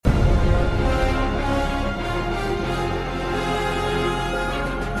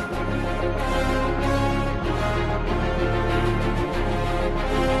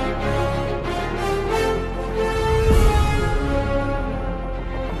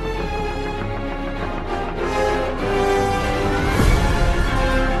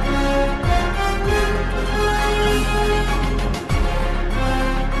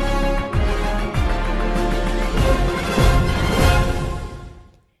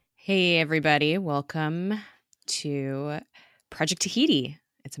Hey, everybody. Welcome to Project Tahiti.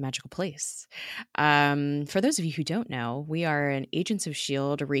 It's a magical place. For those of you who don't know, we are an Agents of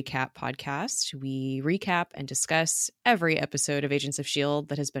S.H.I.E.L.D. recap podcast. We recap and discuss every episode of Agents of S.H.I.E.L.D.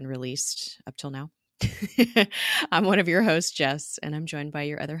 that has been released up till now. I'm one of your hosts, Jess, and I'm joined by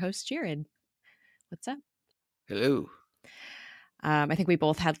your other host, Jared. What's up? Hello. I think we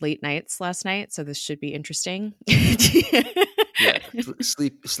both had late nights last night, so this should be interesting. Yeah,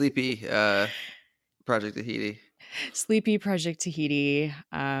 sleepy Project Tahiti. Sleepy Project Tahiti.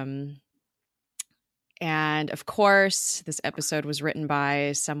 And of course, this episode was written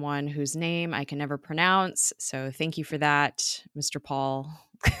by someone whose name I can never pronounce. So thank you for that, Mr. Paul.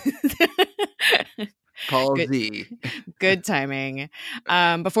 Paul Good. Z. Good timing.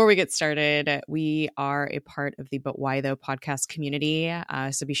 Before we get started, we are a part of the But Why Though podcast community.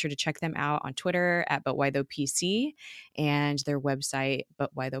 So be sure to check them out on Twitter at But Why Though PC and their website,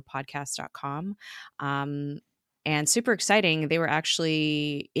 butwhythoughpodcast.com. And super exciting, they were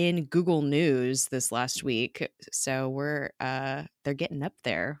actually in Google News this last week. So they're getting up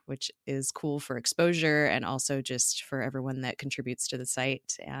there, which is cool for exposure and also just for everyone that contributes to the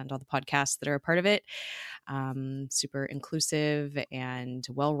site and all the podcasts that are a part of it. Super inclusive and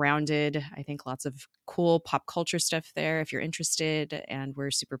well-rounded. I think lots of cool pop culture stuff there if you're interested, and we're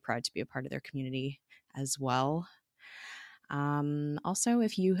super proud to be a part of their community as well. Also,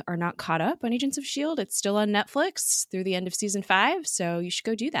 if you are not caught up on Agents of S.H.I.E.L.D., it's still on Netflix through the end of season 5, so you should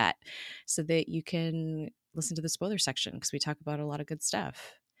go do that so that you can listen to the spoiler section because we talk about a lot of good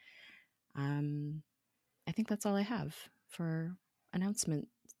stuff. I think that's all I have for announcement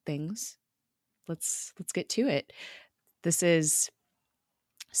things. Let's get to it. This is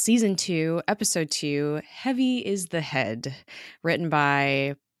season 2, episode 2, Heavy is the Head, written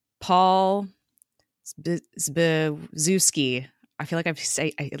by Paul Zbyszewski. I feel like I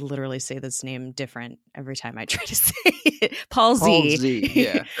literally say this name different every time I try to say it. Paul Z. Paul Z.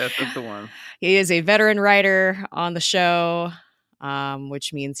 Yeah, that's the one. He is a veteran writer on the show,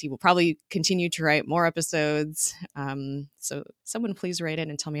 which means he will probably continue to write more episodes. So someone please write in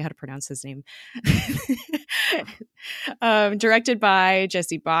and tell me how to pronounce his name. Directed by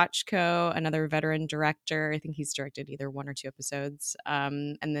Jesse Bochco, another veteran director. I think he's directed either 1 or 2 episodes.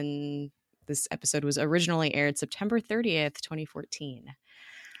 And then this episode was originally aired September 30th, 2014.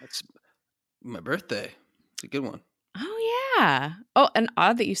 That's my birthday. It's a good one. Oh, yeah. Oh, and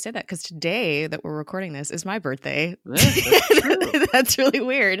odd that you say that because today that we're recording this is my birthday. Yeah, that's true. That's really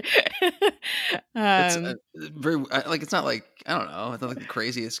weird. It's very it's not like, I don't know, it's not like the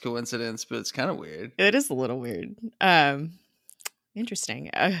craziest coincidence, but it's kind of weird. It is a little weird.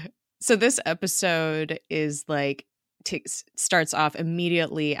 Interesting. So this episode is like starts off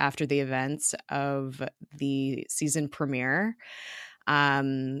immediately after the events of the season premiere.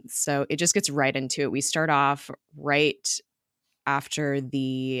 So it just gets right into it. We start off right after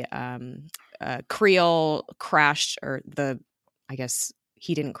the Creel crashed, or I guess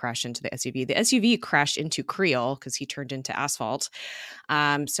he didn't crash into the SUV. The SUV crashed into Creel because he turned into asphalt.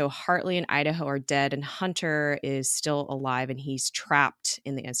 So Hartley and Idaho are dead, and Hunter is still alive, and he's trapped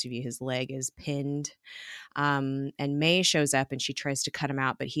in the SUV. His leg is pinned. And May shows up, and she tries to cut him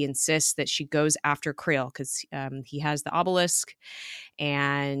out, but he insists that she goes after Creel because he has the obelisk,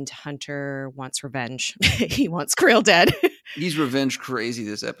 and Hunter wants revenge. He wants Creel dead. He's revenge crazy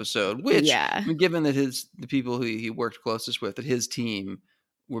this episode, which, yeah. I mean, given that the people who he worked closest with, that his team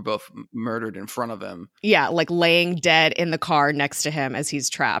were both murdered in front of him. Yeah, like laying dead in the car next to him as he's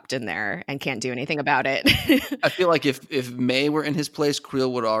trapped in there and can't do anything about it. I feel like if May were in his place,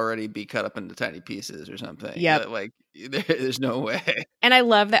 Creel would already be cut up into tiny pieces or something. Yeah, like there's no way. And I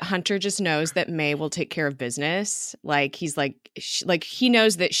love that Hunter just knows that May will take care of business. Like he's he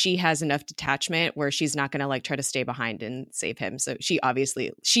knows that she has enough detachment where she's not going to like try to stay behind and save him. So she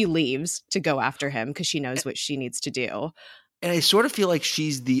leaves to go after him because she knows what she needs to do. And I sort of feel like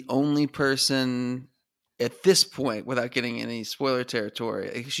she's the only person at this point, without getting any spoiler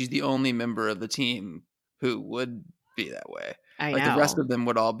territory, she's the only member of the team who would be that way. I know. The rest of them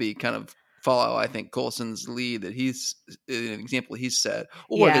would all be kind of follow, I think, Coulson's lead that he's an example he's set,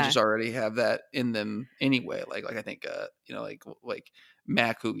 or they just already have that in them anyway. Like I think, like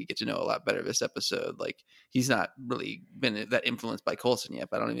Mac, who we get to know a lot better this episode, like he's not really been that influenced by Coulson yet,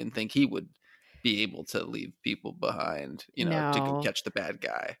 but I don't even think he would be able to leave people behind, to go catch the bad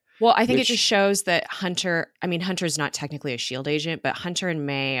guy. Well, I think it just shows that Hunter's not technically a S.H.I.E.L.D. agent, but Hunter and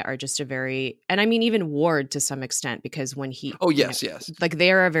May are just and I mean, even Ward to some extent, because when he... Oh, yes. Like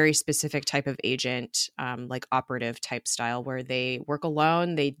they're a very specific type of agent, like operative type style where they work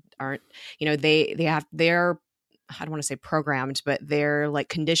alone. They aren't, they're I don't want to say programmed, but they're like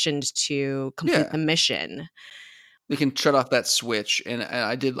conditioned to complete the mission. They can shut off that switch, and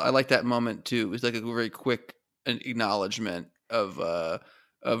I like that moment too. It was like a very quick acknowledgement of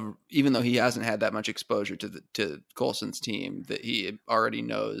even though he hasn't had that much exposure to Coulson's team, that he already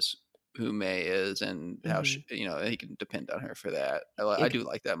knows who May is and how he can depend on her for that. I do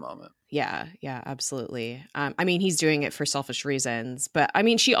like that moment. Yeah, absolutely. I mean, he's doing it for selfish reasons, but I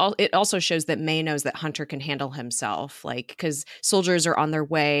mean, it also shows that May knows that Hunter can handle himself, like, because soldiers are on their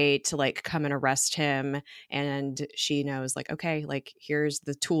way to like come and arrest him, and she knows, like, okay, like, here's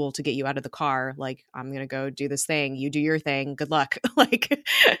the tool to get you out of the car. Like, I'm gonna go do this thing. You do your thing. Good luck. Like,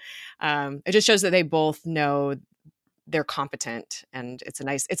 it just shows that they both know they're competent, and it's a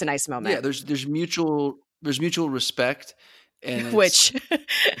nice moment. Yeah, there's mutual respect. And which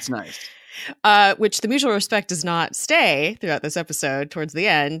it's nice. Which the mutual respect does not stay throughout this episode. Towards the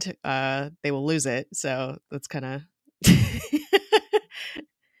end, they will lose it. So that's kind of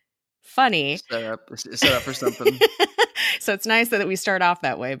funny. Set up for something. So it's nice that we start off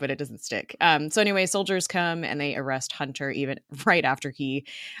that way, but it doesn't stick. So anyway, soldiers come and they arrest Hunter even right after he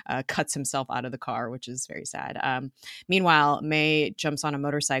cuts himself out of the car, which is very sad. Meanwhile, May jumps on a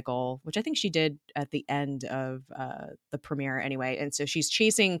motorcycle, which I think she did at the end of the premiere anyway. And so she's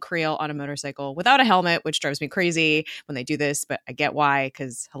chasing Creel on a motorcycle without a helmet, which drives me crazy when they do this, but I get why,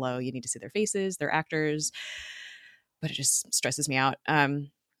 because hello, you need to see their faces, they're actors, but it just stresses me out.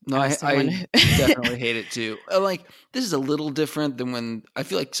 No, I definitely hate it too. Like, this is a little different than when I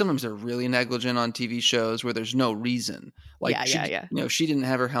feel like sometimes they're really negligent on TV shows where there's no reason. Like, she didn't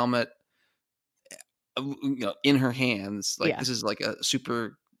have her helmet, in her hands. Like, this is like a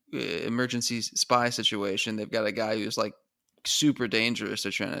super emergency spy situation. They've got a guy who's like super dangerous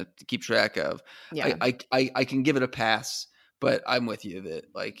they're trying to keep track of. Yeah. I can give it a pass, but I'm with you that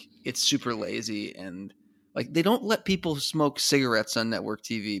like it's super lazy, and like, they don't let people smoke cigarettes on network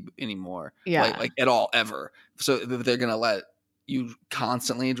TV anymore. Yeah. Like at all, ever. So they're going to let you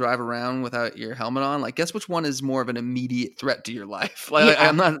constantly drive around without your helmet on. Like, guess which one is more of an immediate threat to your life? Like,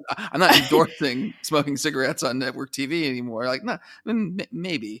 I'm not endorsing smoking cigarettes on network TV anymore. Like, no, I mean,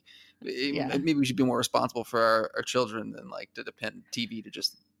 maybe. Yeah. Maybe we should be more responsible for our children than like to depend on TV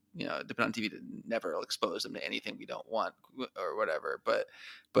to never expose them to anything we don't want or whatever. But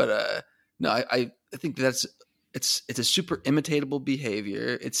no, I think it's a super imitatable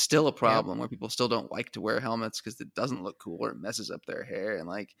behavior. It's still a problem where people still don't like to wear helmets because it doesn't look cool or it messes up their hair, and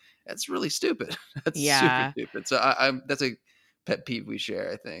like that's really stupid. That's super stupid. So that's a pet peeve we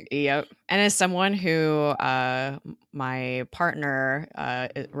share, I think. Yep. And as someone who my partner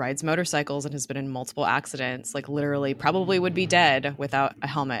rides motorcycles and has been in multiple accidents, like literally probably would be dead without a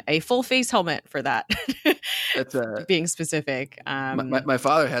helmet, a full face helmet for that. That's being specific. My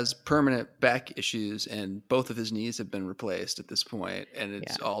father has permanent back issues, and both of his knees have been replaced at this point, and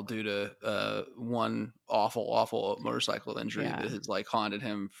it's all due to one awful motorcycle injury that has like haunted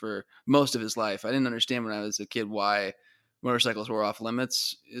him for most of his life. I didn't understand when I was a kid why motorcycles were off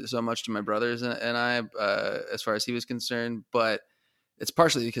limits so much to my brothers and I, as far as he was concerned, but it's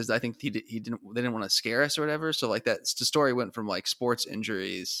partially because I think they didn't want to scare us or whatever. So like the story went from like sports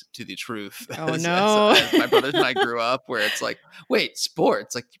injuries to the truth. Oh no. As my brothers and I grew up, where it's like, wait,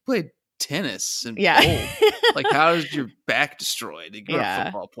 sports, like you played tennis and like how is your back destroyed? You're a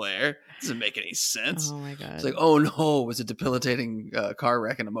football player. Doesn't make any sense. Oh my god. It's like, oh no, it was a debilitating car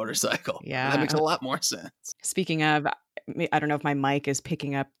wreck and a motorcycle. Yeah, that makes a lot more sense. Speaking of, I don't know if my mic is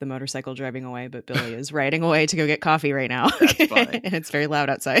picking up the motorcycle driving away, but Billy is riding away to go get coffee right now. That's funny. And it's very loud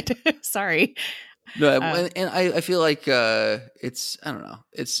outside. Sorry. No, and I feel like it's, I don't know,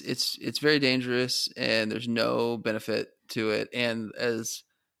 it's very dangerous, and there's no benefit to it. And as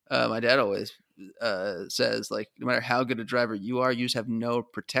my dad always says, like, no matter how good a driver you are, you just have no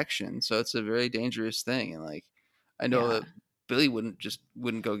protection. So it's a very dangerous thing. And like, I know that Billy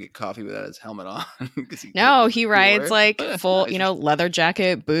wouldn't go get coffee without his helmet on. He rides like full, leather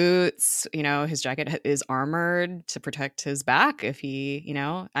jacket, boots, his jacket is armored to protect his back if he,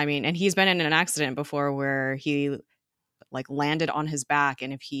 and he's been in an accident before where he like landed on his back,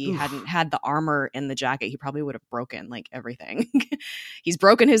 and if he hadn't had the armor in the jacket, he probably would have broken like everything. He's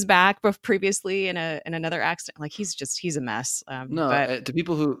broken his back previously in another accident. Like he's a mess. To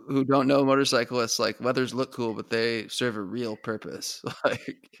people who don't know motorcyclists, like leathers look cool, but they serve a real purpose.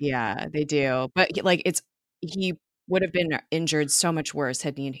 Like, yeah, they do. But like he would have been injured so much worse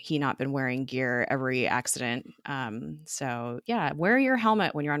had he not been wearing gear every accident. So yeah, wear your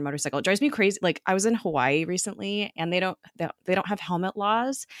helmet when you're on a motorcycle. It drives me crazy. Like I was in Hawaii recently, and they don't have helmet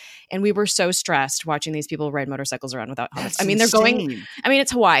laws, and we were so stressed watching these people ride motorcycles around without helmets. That's I mean, they're insane. going. I mean,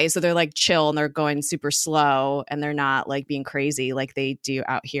 it's Hawaii, so they're like chill and they're going super slow, and they're not like being crazy like they do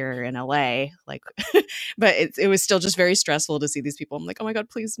out here in LA. Like, but it was still just very stressful to see these people. I'm like, oh my god,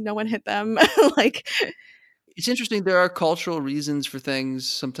 please, no one hit them. Like. It's interesting. There are cultural reasons for things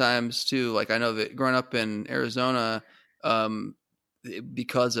sometimes too. Like I know that growing up in Arizona,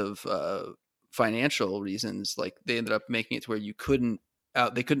 because of financial reasons, like they ended up making it to where they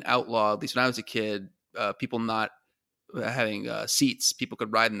couldn't outlaw. At least when I was a kid, people not having seats. People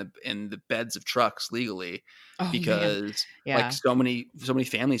could ride in the beds of trucks legally because like so many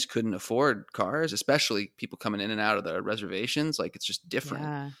families couldn't afford cars, especially people coming in and out of the reservations. Like it's just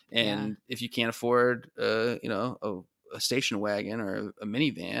different. And if you can't afford a station wagon or a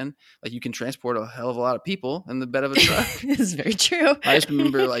minivan, like you can transport a hell of a lot of people in the bed of a truck. This is very true. I just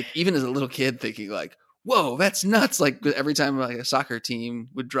remember like even as a little kid thinking like, whoa, that's nuts. Like every time like a soccer team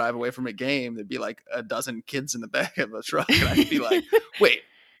would drive away from a game, there'd be like a dozen kids in the back of a truck. And I'd be like, wait,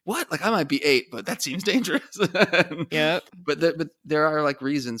 what? Like I might be 8, but that seems dangerous. Yep. But there are like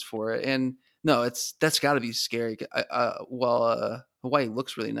reasons for it. And no, that's gotta be scary. While Hawaii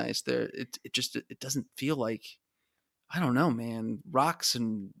looks really nice there, it doesn't feel like, I don't know, man, rocks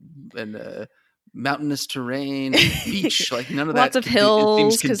and mountainous terrain, beach, like none of lots that. Of hills.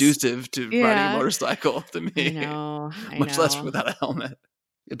 It seems conducive to riding a motorcycle to me. I know. Much less without a helmet.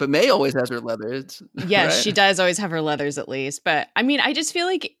 But May always has her leathers. Yes, right? She does always have her leathers at least. But I mean, I just feel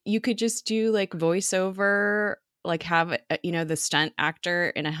like you could just do like voiceover, like have the stunt actor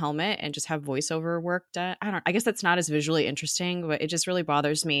in a helmet and just have voiceover work done. I guess that's not as visually interesting, but it just really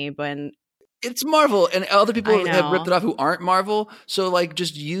bothers me when. It's Marvel, and other people have ripped it off who aren't Marvel. So, like,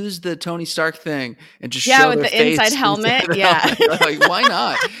 just use the Tony Stark thing and just show with their the face inside helmet. Helmet. Like, why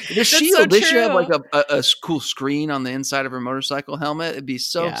not? The shield, so they should have like a cool screen on the inside of her motorcycle helmet. It'd be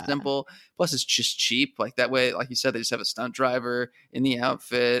so simple. Plus, it's just cheap. Like that way, like you said, they just have a stunt driver in the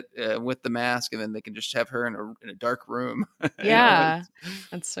outfit with the mask, and then they can just have her in a dark room. Yeah,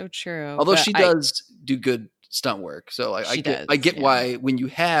 that's so true. Although she does do good stunt work, so like I get why when you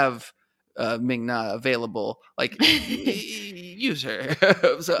have Ming-Na available, like use her.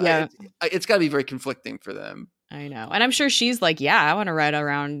 So it's got to be very conflicting for them. I know, and I'm sure she's like, I want to ride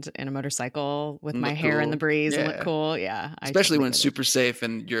around in a motorcycle with my hair in the breeze and look cool. Especially when it's super safe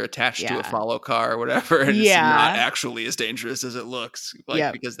and you're attached to a follow car or whatever, and it's not actually as dangerous as it looks.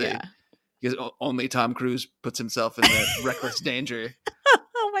 Like because only Tom Cruise puts himself in that reckless danger.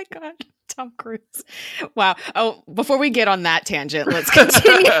 Oh my god. Tom Cruise. Wow. Oh, before we get on that tangent, let's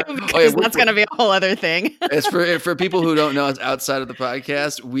continue because that's going to be a whole other thing. It's for people who don't know us outside of the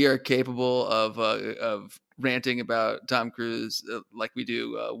podcast, we are capable of ranting about Tom Cruise like we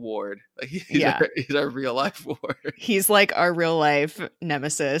do Ward. Like he's our real life Ward. He's like our real life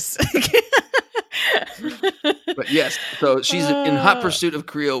nemesis. But yes, so she's in hot pursuit of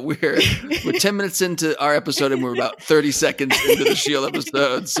Creel. We're 10 minutes into our episode and we're about 30 seconds into the Shield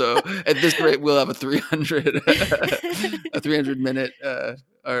episode. So at this rate, we'll have a 300 minute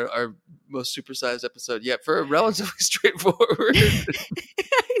our most supersized episode yet for a relatively straightforward.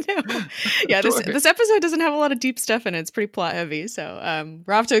 I know. Yeah, this episode doesn't have a lot of deep stuff in it. It's pretty plot heavy. So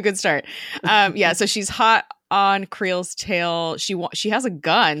we're off to a good start. So she's hot on Creel's tail. She has a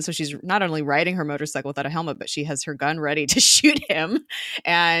gun, so she's not only riding her motorcycle without a helmet, but she has her gun ready to shoot him.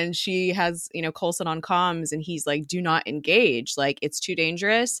 And she has, Coulson on comms, and he's like, "Do not engage. Like it's too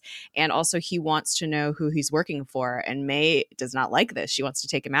dangerous." And also, he wants to know who he's working for. And May does not like this. She wants to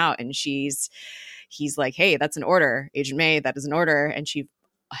take him out, and he's like, "Hey, that's an order, Agent May. That is an order." And she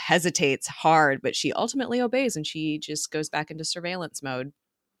hesitates hard, but she ultimately obeys, and she just goes back into surveillance mode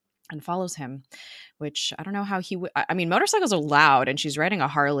and follows him, which I don't know how he would. I mean, motorcycles are loud and she's riding a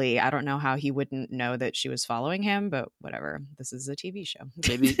Harley. I don't know how he wouldn't know that she was following him, but whatever. This is a TV show.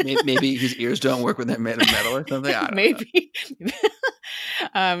 Maybe his ears don't work when they're made of metal or something. I don't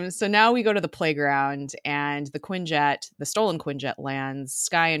know. So now we go to the playground and the stolen Quinjet lands.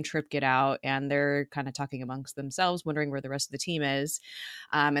 Sky and Trip get out and they're kind of talking amongst themselves, wondering where the rest of the team is.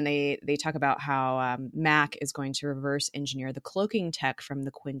 And they talk about how Mac is going to reverse engineer the cloaking tech from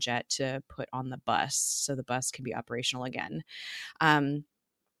the Quinjet to put on the bus so the bus can be operational again. And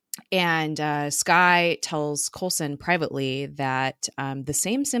Sky tells Coulson privately that the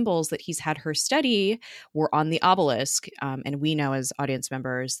same symbols that he's had her study were on the obelisk. And we know as audience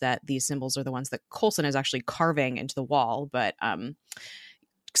members that these symbols are the ones that Coulson is actually carving into the wall. But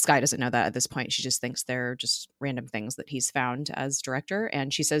Skye doesn't know that at this point. She just thinks they're just random things that he's found as director.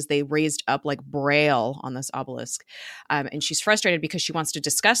 And she says they raised up like Braille on this obelisk. And she's frustrated because she wants to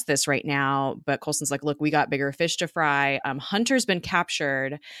discuss this right now. But Coulson's like, look, we got bigger fish to fry. Hunter's been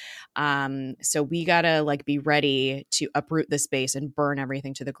captured. So we got to like be ready to uproot this base and burn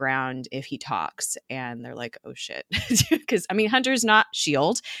everything to the ground if he talks. And they're like, oh shit. Because I mean, Hunter's not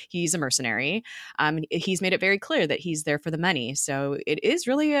S.H.I.E.L.D. He's a mercenary. He's made it very clear that he's there for the money. So it is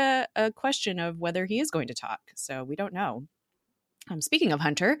really a question of whether he is going to talk. So we don't know. Speaking of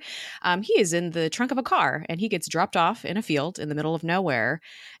Hunter, he is in the trunk of a car and he gets dropped off in a field in the middle of nowhere.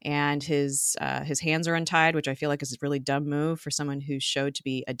 And his hands are untied, which I feel like is a really dumb move for someone who showed to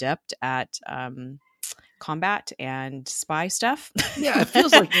be adept at combat and spy stuff. Yeah, it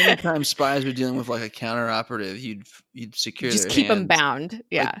feels like anytime spies are dealing with like a counter operative, you'd secure just their keep hands. them bound.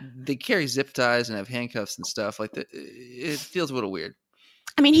 Yeah, like, they carry zip ties and have handcuffs and stuff. Like it feels a little weird.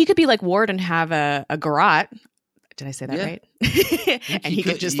 I mean, he could be like Ward and have a garrote. Did I say that right? And he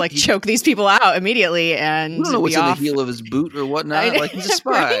could just like choke these people out immediately and I don't know what's in the heel of his boot or whatnot. Like he's a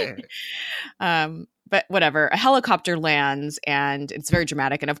spy. Right? But whatever. A helicopter lands and it's very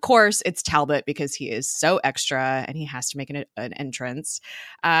dramatic. And of course, it's Talbot because he is so extra and he has to make an entrance.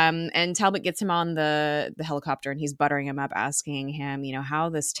 And Talbot gets him on the helicopter and he's buttering him up, asking him, how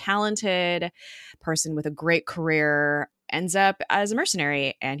this talented person with a great career ends up as a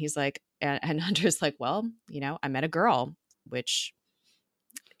mercenary. And he's like, and Hunter's like, well, I met a girl, which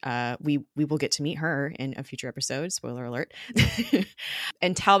we will get to meet her in a future episode. Spoiler alert.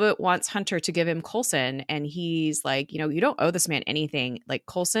 And Talbot wants Hunter to give him Coulson. And he's like, you don't owe this man anything. Like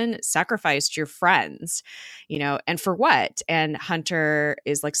Coulson sacrificed your friends, and for what? And Hunter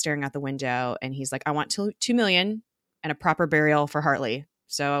is like staring out the window and he's like, I want $2 million and a proper burial for Hartley.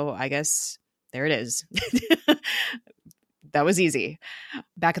 So I guess there it is. That was easy.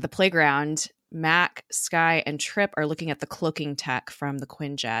 Back at the playground, Mac, Skye, and Trip are looking at the cloaking tech from the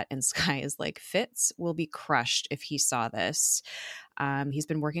Quinjet, and Skye is like, Fitz will be crushed if he saw this. He's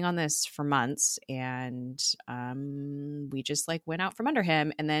been working on this for months, and we just like went out from under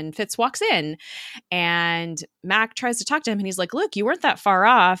him. And then Fitz walks in, and Mac tries to talk to him, and he's like, look, you weren't that far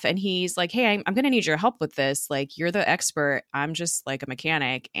off. And he's like, hey, I'm going to need your help with this. Like, you're the expert. I'm just like a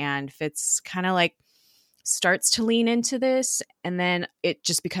mechanic. And Fitz kind of like starts to lean into this, and then it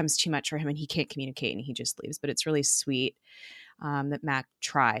just becomes too much for him and he can't communicate and he just leaves. But it's really sweet that Mac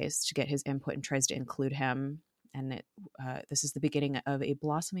tries to get his input and tries to include him. And this is the beginning of a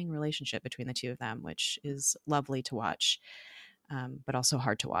blossoming relationship between the two of them, which is lovely to watch, but also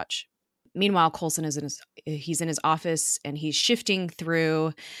hard to watch. Meanwhile, Coulson is in his office and he's shifting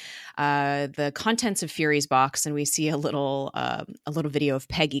through the contents of Fury's box, and we see a little video of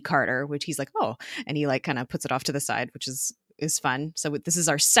Peggy Carter, which he's like, oh, and he like kind of puts it off to the side, which is fun. So this is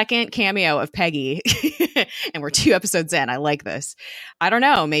our second cameo of Peggy, and we're 2 episodes in. I like this. I don't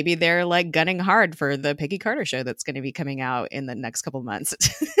know. Maybe they're like gunning hard for the Peggy Carter show that's going to be coming out in the next couple of months.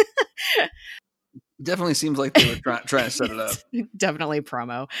 Definitely seems like they were trying to set it up. Definitely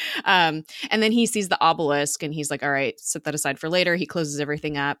promo. And then he sees the obelisk and he's like, all right, set that aside for later. He closes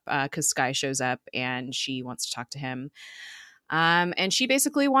everything up because Skye shows up and she wants to talk to him. And she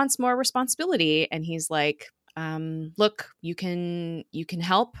basically wants more responsibility. And he's like, look, you can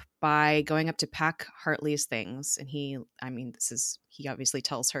help by going up to pack Hartley's things. And he obviously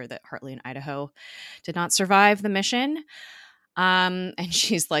tells her that Hartley and Idaho did not survive the mission. And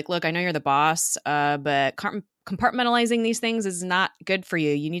she's like, look, I know you're the boss, but compartmentalizing these things is not good for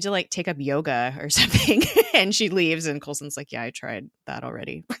you. You need to like take up yoga or something. And she leaves and Coulson's like, yeah, I tried that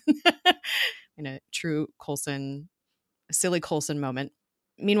already. In a true silly Coulson moment.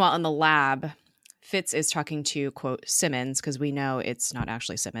 Meanwhile, in the lab, Fitz is talking to, quote, Simmons, because we know it's not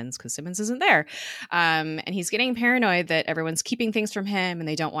actually Simmons because Simmons isn't there. And he's getting paranoid that everyone's keeping things from him and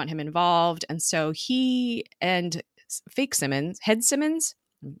they don't want him involved. And so he and fake Simmons, head Simmons,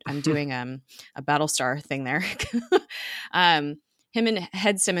 I'm doing a Battlestar thing there. Him and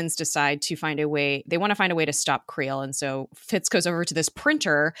Head Simmons decide to find a way. They want to find a way to stop Creel. And so Fitz goes over to this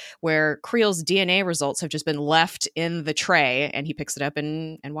printer where Creel's DNA results have just been left in the tray, and he picks it up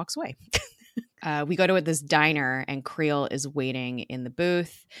and walks away. We go to this diner and Creel is waiting in the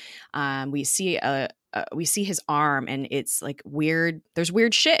booth. We see his arm and it's like weird. There's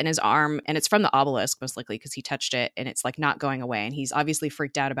weird shit in his arm and it's from the obelisk most likely because he touched it and it's like not going away. And he's obviously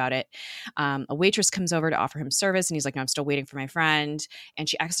freaked out about it. A waitress comes over to offer him service and he's like, no, I'm still waiting for my friend. And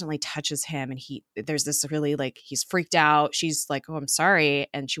she accidentally touches him and there's this really like, he's freaked out. She's like, oh, I'm sorry.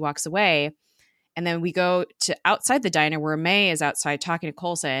 And she walks away. And then we go to outside the diner where May is outside talking to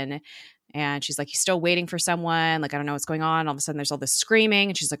Coulson. And she's like, he's still waiting for someone. Like, I don't know what's going on. All of a sudden there's all this screaming.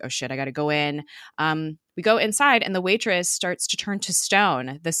 And she's like, oh shit, I got to go in. We go inside and the waitress starts to turn to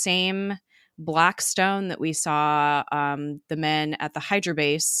stone, the same black stone that we saw the men at the Hydra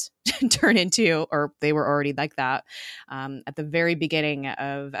base turn into, or they were already like that at the very beginning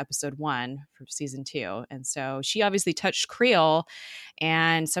of episode 1 for season 2. And so she obviously touched Creel,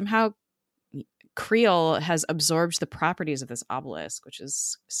 and somehow Creel has absorbed the properties of this obelisk, which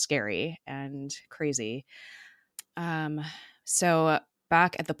is scary and crazy. So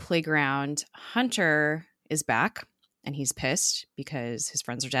back at the playground, Hunter is back and he's pissed because his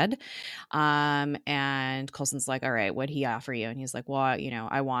friends are dead. And Coulson's like, all right, what'd he offer you? And he's like, well,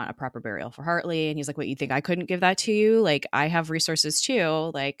 I want a proper burial for Hartley. And he's like, what, you think I couldn't give that to you? Like, I have resources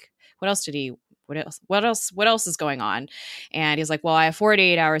too. Like, what else is going on? And he's like, well, I have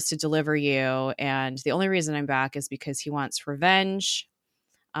 48 hours to deliver you. And the only reason I'm back is because he wants revenge.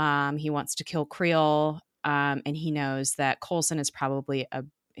 He wants to kill Creel. And he knows that Coulson is probably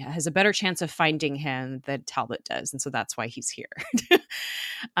has a better chance of finding him than Talbot does. And so that's why he's here.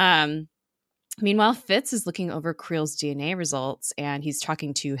 Meanwhile, Fitz is looking over Creel's DNA results and he's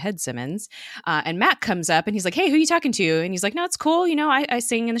talking to Head Simmons. And Matt comes up and he's like, hey, who are you talking to? And he's like, no, it's cool. I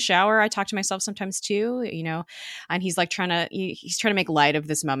sing in the shower. I talk to myself sometimes too, and he's like trying to make light of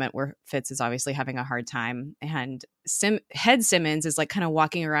this moment where Fitz is obviously having a hard time. And Head Simmons is like kind of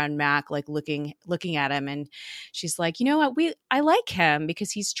walking around Mac, like looking at him. And she's like, you know what? I like him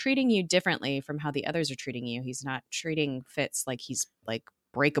because he's treating you differently from how the others are treating you. He's not treating Fitz like he's like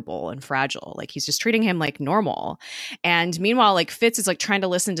breakable and fragile. Like he's just treating him like normal. And meanwhile, like Fitz is like trying to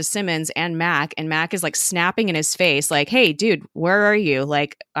listen to Simmons and Mac is like snapping in his face like, hey dude, where are you?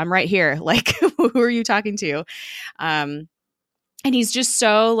 Like, I'm right here. Like, who are you talking to? And he's just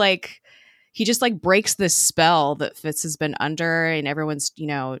so like, he just like breaks this spell that Fitz has been under, and everyone's,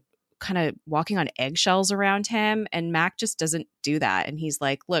 kind of walking on eggshells around him. And Mac just doesn't do that. And he's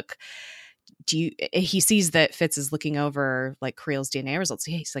like, look, he sees that Fitz is looking over like Creel's DNA results.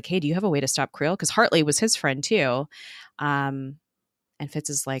 He's like, hey, do you have a way to stop Creel? Because Hartley was his friend too. And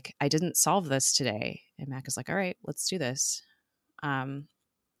Fitz is like, I didn't solve this today. And Mac is like, all right, let's do this.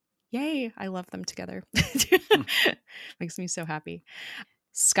 Yay. I love them together. Makes me so happy.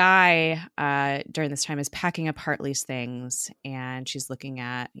 Skye during this time is packing up Hartley's things, and she's looking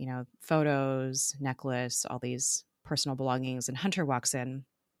at, photos, necklace, all these personal belongings. And Hunter walks in.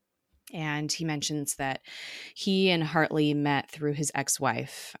 And he mentions that he and Hartley met through his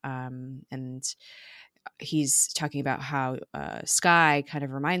ex-wife. And he's talking about how Skye kind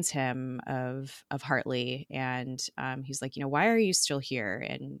of reminds him of Hartley. And he's like, why are you still here?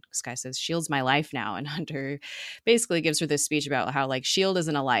 And Skye says, S.H.I.E.L.D's my life now. And Hunter basically gives her this speech about how like S.H.I.E.L.D.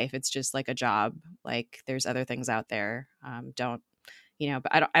 isn't a life. It's just like a job. Like there's other things out there.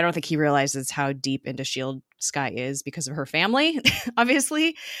 But I don't think he realizes how deep into S.H.I.E.L.D. Skye is because of her family,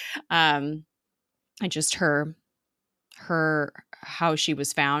 obviously. And just her how she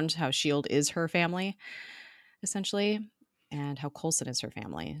was found, how S.H.I.E.L.D. is her family, essentially, and how Coulson is her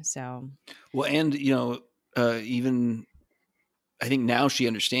family. So, well, and even I think now she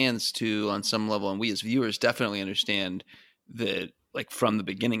understands too on some level, and we as viewers definitely understand that, like from the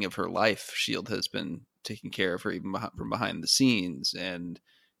beginning of her life, S.H.I.E.L.D. has been taking care of her even from behind the scenes, and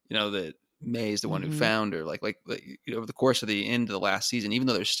that May is the one who found her. Like over the course of the end of the last season, even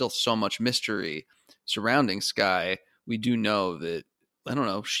though there's still so much mystery surrounding Skye, we do know that, I don't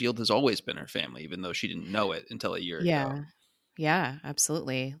know, S.H.I.E.L.D. has always been her family, even though she didn't know it until a year ago. Yeah,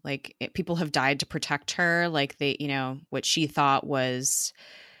 absolutely. Like people have died to protect her. Like they, what she felt was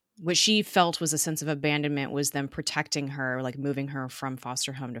a sense of abandonment was them protecting her, like moving her from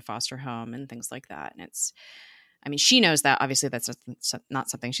foster home to foster home and things like that. And she knows that obviously that's not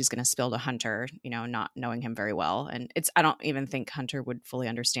something she's going to spill to Hunter, not knowing him very well. And I don't even think Hunter would fully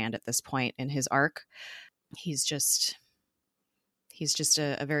understand at this point in his arc. He's just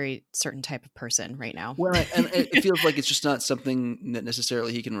a very certain type of person right now. Well, and it feels like it's just not something that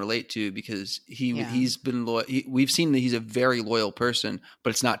necessarily he can relate to, because he's been loyal. We've seen that he's a very loyal person,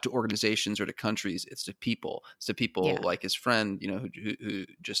 but it's not to organizations or to countries. It's to people. It's to people like his friend, who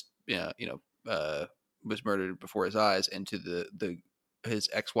just was murdered before his eyes, and to his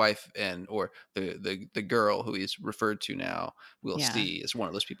ex-wife or the girl who he's referred to now, Will Stee, is one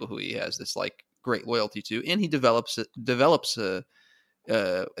of those people who he has this like great loyalty to, and he develops a.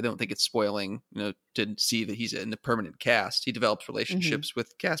 I don't think it's spoiling, to see that he's in the permanent cast. He develops relationships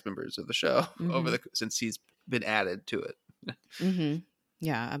with cast members of the show since he's been added to it.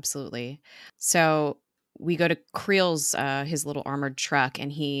 Yeah, absolutely. So we go to Creel's his little armored truck,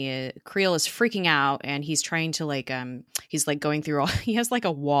 and Creel is freaking out, and he's trying to he's like going through all. He has like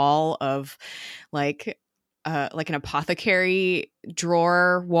a wall of like an apothecary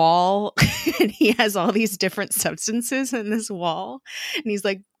drawer wall, and he has all these different substances in this wall, and he's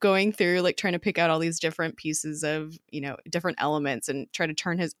like going through like trying to pick out all these different pieces of different elements and try to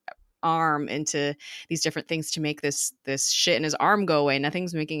turn his arm into these different things to make this shit in his arm go away.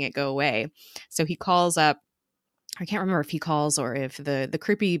 Nothing's making it go away. So he calls up, I can't remember if he calls or if the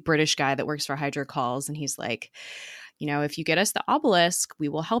creepy British guy that works for Hydra calls, and he's like, if you get us the obelisk, we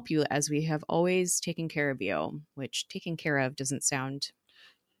will help you as we have always taken care of you, which taking care of doesn't sound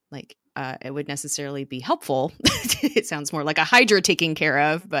like it would necessarily be helpful. It sounds more like a Hydra taking care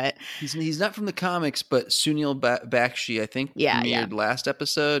of, but he's not from the comics, but Sunil Bakshi, I think, premiered last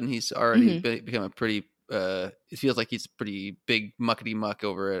episode, and he's already become a pretty it feels like he's a pretty big muckety muck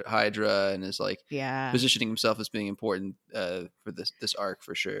over at Hydra, and is like positioning himself as being important for this arc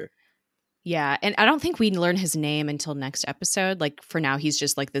for sure. Yeah, and I don't think we learn his name until next episode. Like for now, he's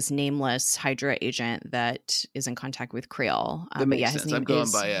just like this nameless Hydra agent that is in contact with Creel. That makes sense. His name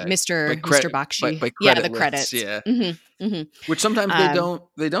is Mr. Bakshi. By the lists, credits. Yeah, mm-hmm. Which sometimes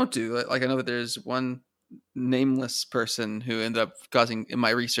they don't do. Like I know that there's one nameless person who ended up causing, in my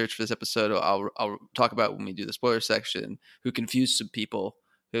research for this episode, I'll talk about when we do the spoiler section, who confused some people.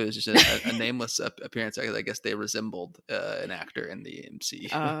 It was just a nameless appearance. I guess they resembled an actor in the MC.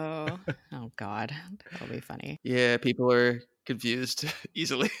 Oh God. That'll be funny. Yeah, people are confused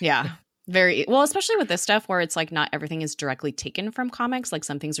easily. Yeah. Very well, especially with this stuff where it's like not everything is directly taken from comics. Like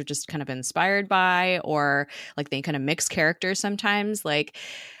some things are just kind of inspired by, or like they kind of mix characters sometimes. Like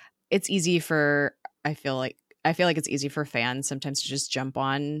it's easy for, I feel like it's easy for fans sometimes to just jump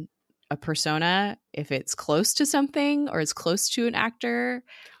on a persona if it's close to something or it's close to an actor,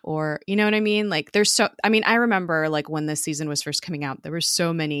 or you know what I mean? Like I remember like when this season was first coming out, there was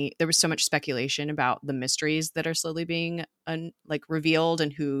so much speculation about the mysteries that are slowly being revealed,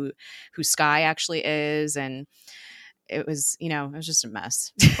 and who Skye actually is, and it was just a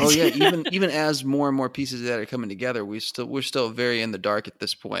mess. Oh yeah, even as more and more pieces of that are coming together, we're still very in the dark at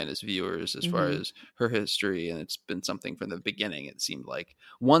this point as viewers as far as her history, and it's been something from the beginning. It seemed like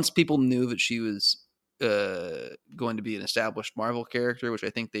once people knew that she was going to be an established Marvel character, which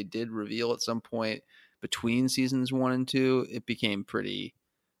I think they did reveal at some point between seasons 1 and 2, it became pretty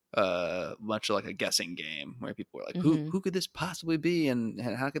much like a guessing game where people were like, who could this possibly be, and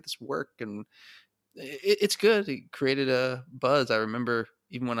how could this work? And it's good. It created a buzz. I remember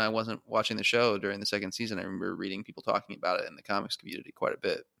even when I wasn't watching the show during the second season, I remember reading people talking about it in the comics community quite a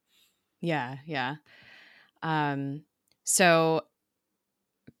bit. Yeah. So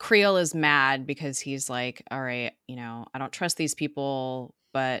Creel is mad because he's like, all right, I don't trust these people,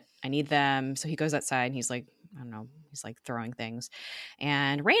 but I need them. So he goes outside and he's like, I don't know, he's like throwing things.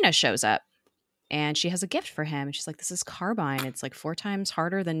 And Raina shows up. And she has a gift for him. And she's like, this is carbine. It's like 4 times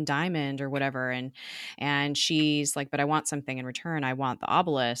harder than diamond or whatever. And she's like, but I want something in return. I want the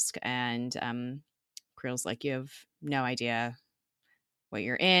obelisk. And Creel's like, you have no idea what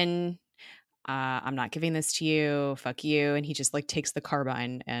you're in. I'm not giving this to you. Fuck you. And he just like takes the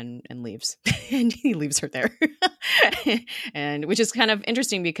carbine and leaves. And he leaves her there. And which is kind of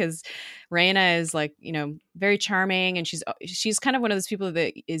interesting because Raina is like, very charming, and she's kind of one of those people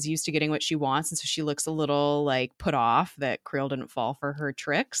that is used to getting what she wants, and so she looks a little like put off that Creel didn't fall for her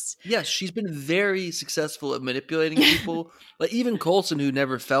tricks. Yes, she's been very successful at manipulating people. Like even Coulson, who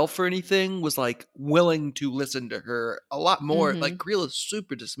never fell for anything, was like willing to listen to her a lot more. Like Creel is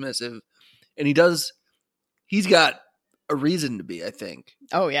super dismissive. And he's got a reason to be, I think.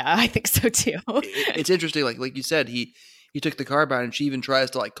 Oh yeah, I think so too. It's interesting. Like you said, he took the carbine, and she even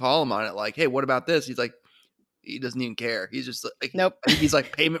tries to like call him on it. Like, hey, what about this? He's like, he doesn't even care. He's just like, nope. I think he's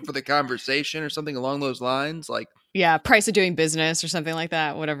like payment for the conversation or something along those lines. Like, yeah, price of doing business or something like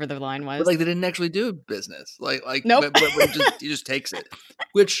that, whatever the line was. But like they didn't actually do business. Like nope. but he just takes it.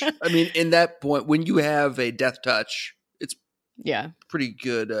 Which, I mean, in that point, when you have a death touch, it's pretty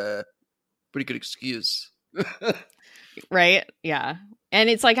good excuse. Right? Yeah. And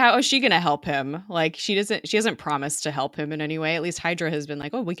it's like, how is she going to help him? Like she hasn't promised to help him in any way. At least Hydra has been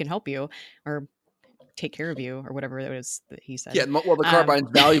like, oh, we can help you or take care of you or whatever it was that he said. Yeah. Well, the carbine's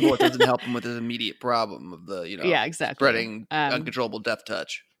valuable. It doesn't help him with his immediate problem of the, exactly. spreading uncontrollable death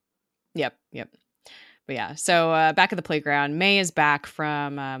touch. Yep. But yeah, so back at the playground, May is back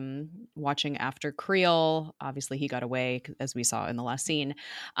from watching after Creel. Obviously, he got away, as we saw in the last scene.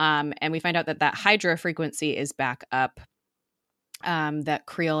 And we find out that Hydra frequency is back up. that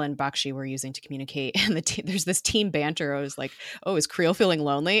Creel and Bakshi were using to communicate. And there's this team banter. I was like, oh, is Creel feeling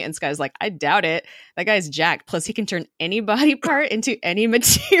lonely? And Sky's like, I doubt it. That guy's jacked. Plus, he can turn any body part into any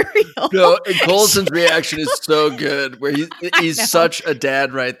material. No, and Coulson's reaction is so good, where he's such a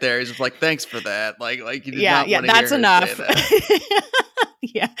dad right there. He's just like, thanks for that. Like you did not want to that's hear enough. Say that.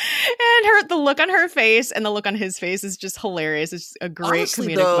 Yeah, and the look on her face and the look on his face is just hilarious. It's a great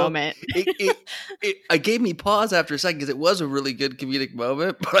Honestly, comedic moment. It gave me pause after a second because it was a really good comedic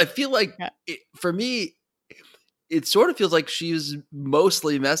moment. But I feel like for me, it sort of feels like she's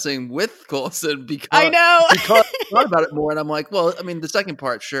mostly messing with Coulson because I know. because I thought about it more, and I'm like, well, I mean, the second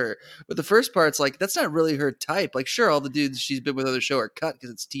part, sure, but the first part's like that's not really her type. Like, sure, all the dudes she's been with on the show are cut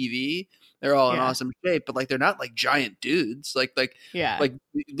because it's TV. They're all in awesome shape, but like they're not like giant dudes. Like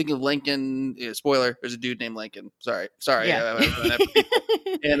think of Lincoln. Spoiler: there's a dude named Lincoln. Sorry. Yeah.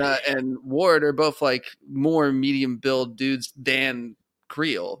 And Ward are both like more medium build dudes than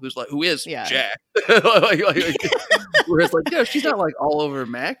Creel, who is Jack. Whereas she's not like all over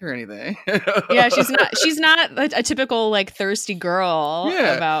Mac or anything. Yeah, she's not a typical like thirsty girl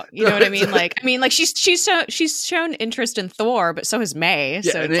about, you know what I mean? Like she's shown interest in Thor, but so has May.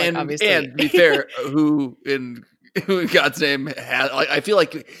 So it's obviously, and to be fair, who in God's name has, like, I feel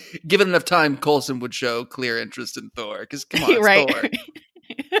like given enough time, Coulson would show clear interest in Thor because come on, it's right. Thor.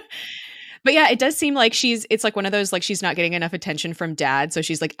 But yeah, it does seem like it's like one of those, like she's not getting enough attention from dad. So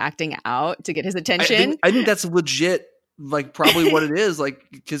she's like acting out to get his attention. I think that's legit, like probably what it is. Like,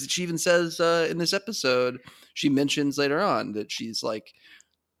 because she even says in this episode, she mentions later on that she's like,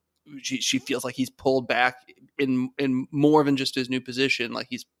 she feels like he's pulled back in more than just his new position. Like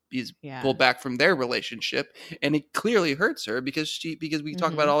he's pulled back from their relationship, and it clearly hurts her because we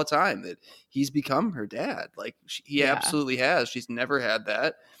talk about it all the time that he's become her dad. Like he absolutely has. She's never had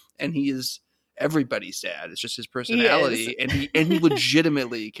that. And he is everybody's dad. It's just his personality, and he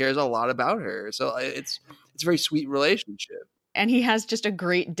legitimately cares a lot about her. So it's a very sweet relationship. And he has just a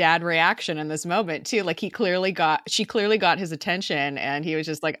great dad reaction in this moment too. Like she clearly got his attention, and he was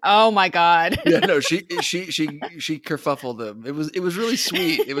just like, "Oh my god!" Yeah, no, she kerfuffled him. It was really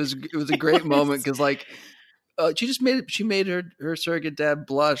sweet. It was a great moment because like she made her surrogate dad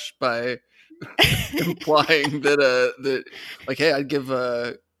blush by implying that like, hey, I'd give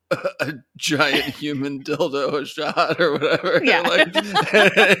a giant human dildo a shot or whatever. Yeah.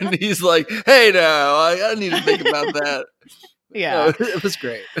 And he's like, hey, now I need to think about that. Yeah. It was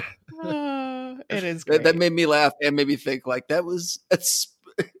great. It is great. That made me laugh and made me think like it's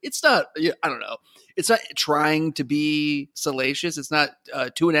not, I don't know. It's not trying to be salacious. It's not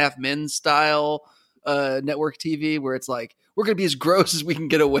 2.5 Men style network TV where it's like, we're going to be as gross as we can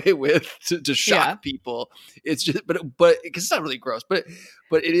get away with to shock people. It's just, but because it's not really gross, but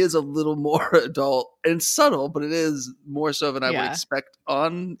it is a little more adult and subtle, but it is more so than I would expect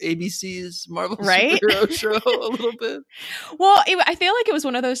on ABC's Marvel superhero show a little bit. Well, I feel like it was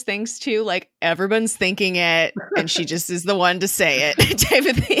one of those things too, like everyone's thinking it and she just is the one to say it type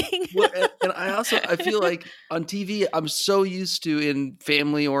of thing. Well, and I feel like on TV, I'm so used to in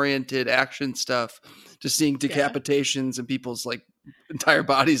family oriented action stuff, just seeing decapitations and people's like entire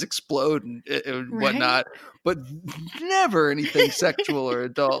bodies explode and whatnot, but never anything sexual or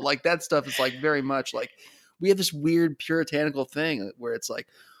adult. Like that stuff is like very much like we have this weird puritanical thing where it's like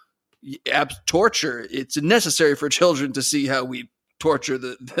torture. It's necessary for children to see how we torture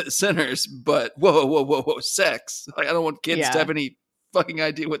the sinners, but whoa, sex. Like I don't want kids to have any fucking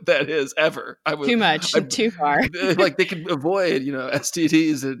idea what that is ever. Too much, too far. Like they could avoid,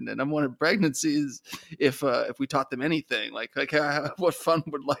 STDs and unwanted pregnancies if we taught them anything. Like what fun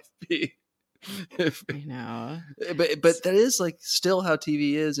would life be? I know, but that is like still how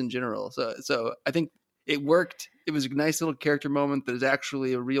TV is in general. So I think it worked. It was a nice little character moment that is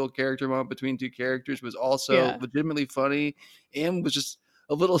actually a real character moment between two characters. It was also legitimately funny and was just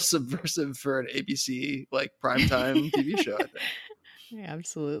a little subversive for an ABC like primetime TV show, I think. Yeah,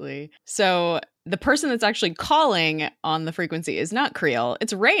 absolutely. So the person that's actually calling on the frequency is not Creel,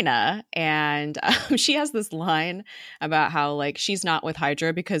 it's Raina. And she has this line about how like she's not with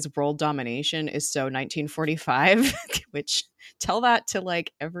Hydra because world domination is so 1945, which tell that to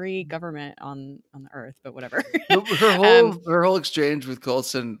like every government on the earth, but whatever. Her whole exchange with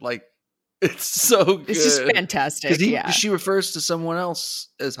Coulson, like, it's so good. It's just fantastic. She refers to someone else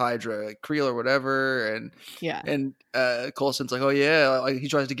as Hydra, like Creel or whatever, and Coulson's like, oh yeah, like he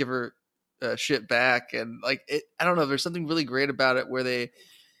tries to give her shit back, and like I don't know. There's something really great about it where they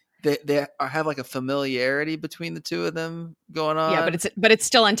have like a familiarity between the two of them going on. Yeah, but it's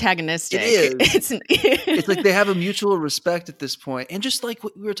still antagonistic. It is. It's like they have a mutual respect at this point, and just like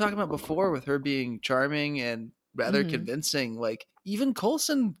what we were talking about before with her being charming and rather convincing, like even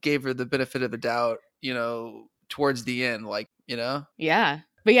Coulson gave her the benefit of the doubt, towards the end, like, Yeah.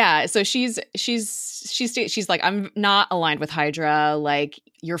 But yeah, so she's like, I'm not aligned with Hydra. Like,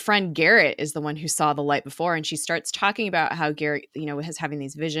 your friend Garrett is the one who saw the light before, and she starts talking about how Garrett, is having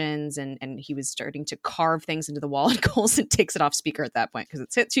these visions, and he was starting to carve things into the wall, and Coulson takes it off speaker at that point because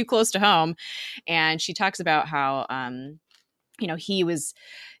it's hit too close to home, and she talks about how he was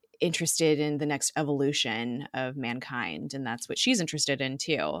interested in the next evolution of mankind, and that's what she's interested in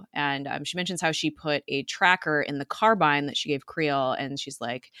too. And she mentions how she put a tracker in the carbine that she gave Creel, and she's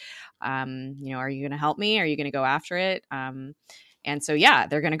like, are you going to help me? Are you going to go after it? And so, yeah,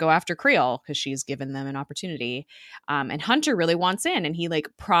 they're going to go after Creel because she's given them an opportunity. And Hunter really wants in, and he like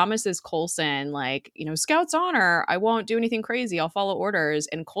promises Coulson, like, Scout's honor, I won't do anything crazy, I'll follow orders.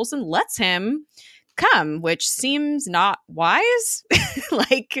 And Coulson lets him come, which seems not wise.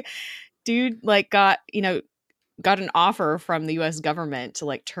 Like, dude, like got an offer from the US government to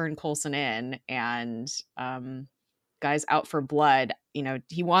like turn Coulson in, and guy's out for blood.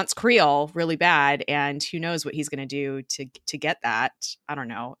 He wants Creel really bad, and who knows what he's going to do to get that. I don't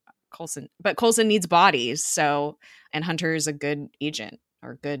know. Coulson needs bodies, so, and Hunter's a good agent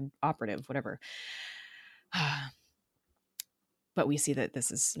or good operative, whatever. But we see that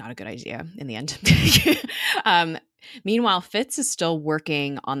this is not a good idea in the end. Meanwhile, Fitz is still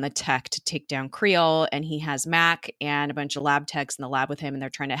working on the tech to take down Creel, and he has Mac and a bunch of lab techs in the lab with him, and they're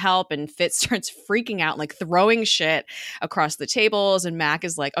trying to help. And Fitz starts freaking out, like throwing shit across the tables. And Mac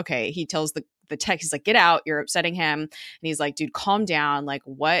is like, okay, he tells the tech, he's like, get out, you're upsetting him. And he's like, dude, calm down. Like,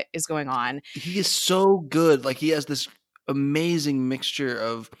 what is going on? He is so good. Like, he has this amazing mixture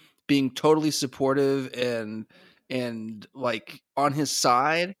of being totally supportive and like on his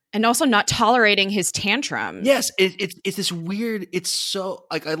side, and also not tolerating his tantrums. Yes, it's this weird. It's so,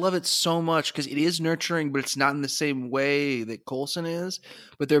 like, I love it so much because it is nurturing, but it's not in the same way that Coulson is.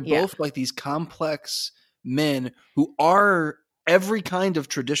 But they're both like these complex men who are every kind of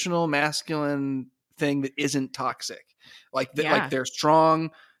traditional masculine thing that isn't toxic. Like, like they're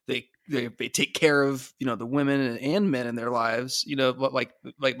strong. They take care of the women and men in their lives. Like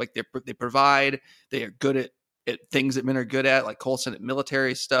they provide. They are good at things that men are good at, like Coulson at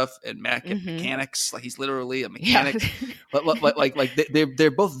military stuff and Mac at mechanics. Like, he's literally a mechanic. But like they're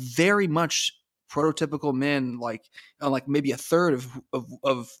both very much prototypical men, like maybe a third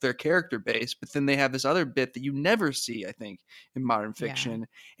of their character base. But then they have this other bit that you never see, I think, in modern fiction.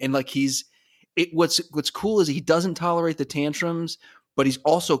 And like what's cool is he doesn't tolerate the tantrums, but he's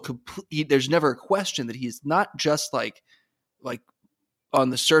also there's never a question that he's not just like on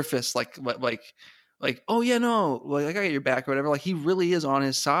the surface, like, oh yeah, no, like, I got your back or whatever. Like, he really is on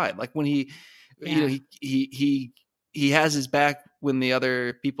his side. Like, when he has his back when the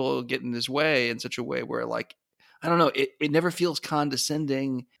other people get in his way in such a way where, like, I don't know, it never feels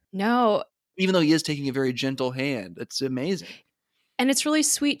condescending. No. Even though he is taking a very gentle hand. It's amazing. And it's really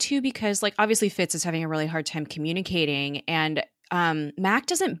sweet too, because like obviously Fitz is having a really hard time communicating, and Mac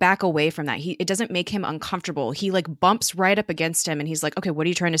doesn't back away from that. It doesn't make him uncomfortable. He like bumps right up against him, and he's like, okay, what are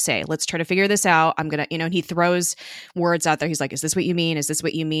you trying to say? Let's try to figure this out. I'm going to, and he throws words out there. He's like, is this what you mean? Is this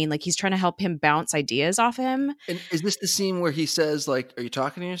what you mean? Like, he's trying to help him bounce ideas off him. And is this the scene where he says, like, are you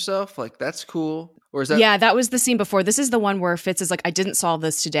talking to yourself? Like, that's cool. Or is that? Yeah, that was the scene before. This is the one where Fitz is like, I didn't solve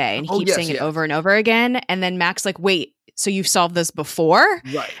this today. And he keeps saying it over and over again. And then Mac's like, wait, so you've solved this before?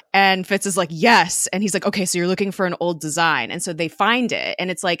 Right. And Fitz is like, yes. And he's like, okay, so you're looking for an old design. And so they find it. And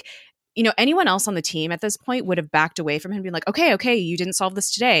it's like, anyone else on the team at this point would have backed away from him, being like, okay, you didn't solve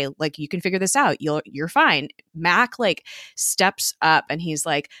this today. Like, you can figure this out. You're fine. Mac like steps up and he's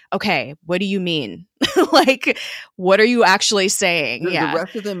like, okay, what do you mean? Like, what are you actually saying? The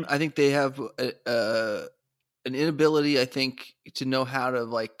rest of them, I think they have an inability, I think, to know how to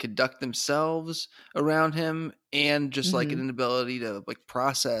like conduct themselves around him, and just like an inability to like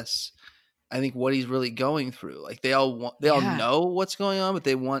process, I think, what he's really going through. Like, they all know what's going on, but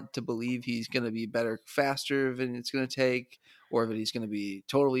they want to believe he's going to be better faster than it's going to take, or that he's going to be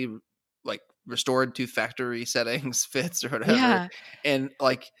totally like restored to factory settings, Fitz or whatever. Yeah. And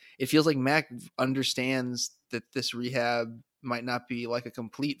like, it feels like Mac understands that this rehab might not be like a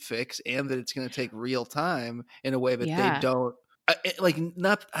complete fix, and that it's going to take real time in a way that they don't I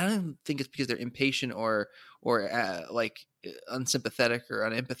don't think it's because they're impatient or like unsympathetic or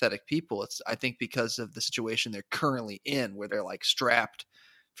unempathetic people. It's, I think, because of the situation they're currently in, where they're like strapped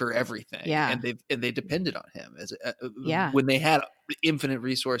for everything. And they depended on him as when they had infinite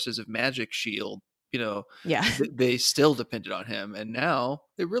resources of magic shield, they still depended on him, and now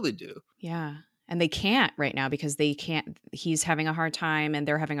they really do. And they can't right now because they can't. He's having a hard time, and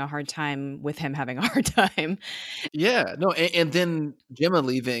they're having a hard time with him having a hard time. Yeah, no, and then Gemma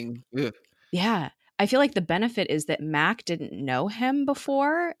leaving. Ugh. Yeah. I feel like the benefit is that Mac didn't know him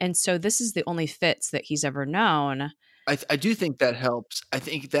before, and so this is the only Fitz that he's ever known. I do think that helps. I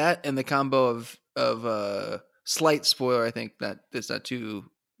think that and the combo of slight spoiler. I think that it's not too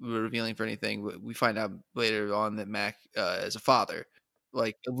revealing for anything. But we find out later on that Mac is a father,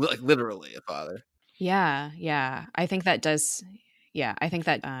 like literally a father. Yeah. I think that does. Yeah, I think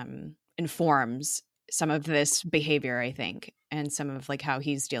that informs some of this behavior, I think, and some of like how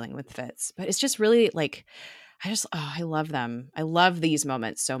he's dealing with Fitz. But it's just really like, I love them. I love these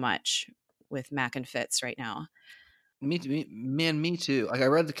moments so much with Mac and Fitz right now. Me too. Like I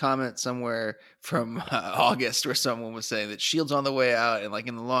read the comment somewhere from August where someone was saying that Shield's on the way out, and like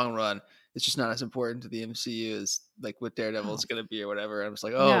in the long run, it's just not as important to the MCU as like what Daredevil is going to be or whatever. And I was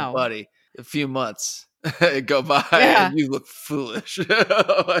like, oh, no. Buddy, a few months go by and you look foolish.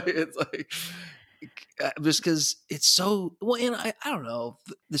 It's like just because it's so well, and I don't know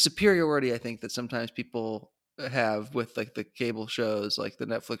the superiority I think that sometimes people have with like the cable shows, like the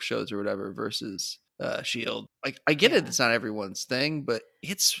Netflix shows or whatever, versus Shield. Like I get it, it's not everyone's thing, but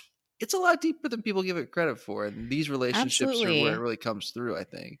it's a lot deeper than people give it credit for, and these relationships are where it really comes through, I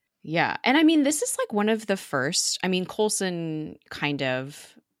think. Yeah, and I mean, this is like one of the first. I mean, Coulson kind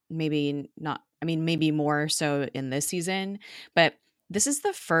of maybe not. I mean, maybe more so in this season, but this is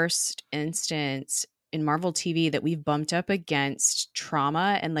the first instance in Marvel TV that we've bumped up against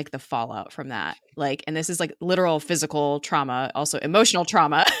trauma and like the fallout from that. Like, and this is like literal physical trauma, also emotional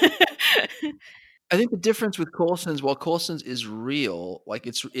trauma. I think the difference with Coulson's, while Coulson's is real, like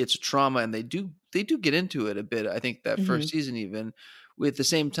it's trauma, and they do get into it a bit. I think that first season, even with the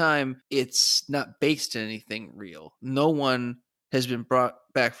same time, it's not based in anything real. No one has been brought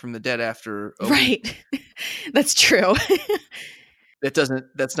back from the dead after a week. That's true.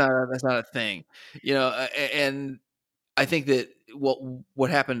 That's not a thing, you know. And I think that what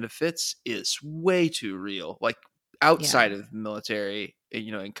happened to Fitz is way too real. Like outside of the military,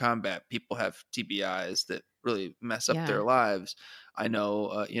 you know, in combat, people have TBIs that really mess up their lives. I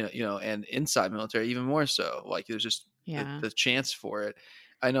know, you know, and inside military even more so. Like there's just the chance for it.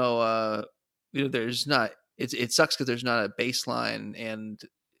 I know, you know, there's not. It sucks because there's not a baseline, and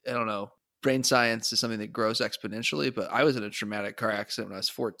I don't know. Brain science is something that grows exponentially, but I was in a traumatic car accident when I was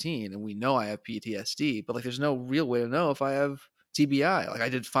 14, and we know I have PTSD, but like there's no real way to know if I have TBI. Like I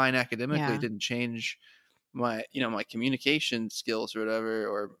did fine academically, it didn't change my, you know, my communication skills or whatever,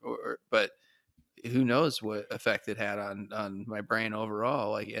 or but who knows what effect it had on my brain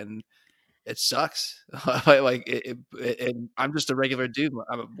overall. Like, and it sucks. Like and I'm just a regular dude.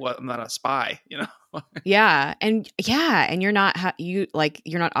 I'm not a spy, you know? And you're not you're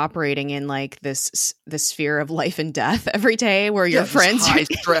not operating in like this sphere of life and death every day where your friends high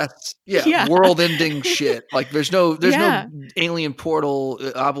stress, world-ending shit. Like there's no alien portal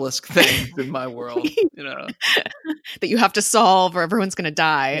obelisk things in my world, you know, that you have to solve or everyone's gonna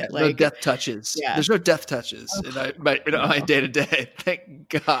die. Yeah, like no death touches. There's no death touches in my day to day. Thank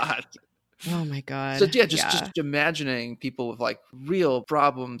God. Oh my God. So just imagining people with like real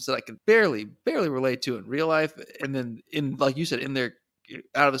problems that I can barely relate to in real life, and then in, like you said, in their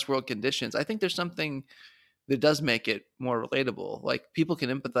out of this world conditions, I think there's something that does make it more relatable. Like people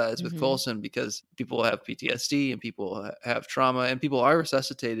can empathize with Coulson because people have PTSD and people have trauma, and people are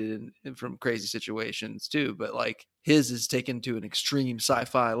resuscitated from crazy situations too. But like his is taken to an extreme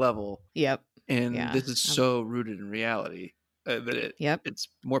sci-fi level. Yep. And this is so rooted in reality. That it's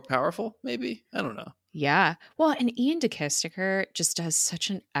more powerful, maybe. I don't know. Yeah. Well, and Ian DeKistiker just does such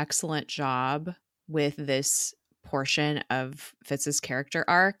an excellent job with this portion of Fitz's character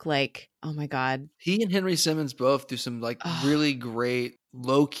arc. Like, oh my God. He and Henry Simmons both do some like really great,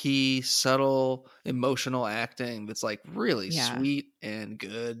 low-key, subtle, emotional acting that's like really sweet and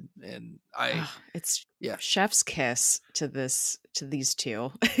good. And it's chef's kiss to these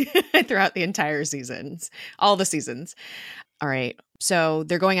two throughout the entire seasons, all the seasons. All right. So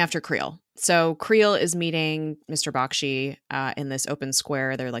they're going after Creel. So Creel is meeting Mr. Bakshi in this open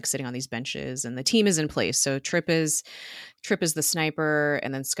square. They're like sitting on these benches, and the team is in place. So Trip is the sniper,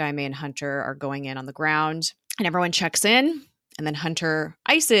 and then Sky, May, and Hunter are going in on the ground, and everyone checks in. And then Hunter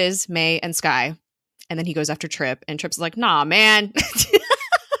ices May and Sky, and then he goes after Trip, and Trip's like, "Nah, man."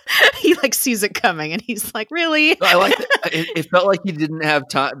 He like sees it coming, and he's like, "Really?" I like it. Felt like he didn't have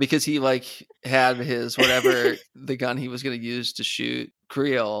time because he like had his whatever the gun he was going to use to shoot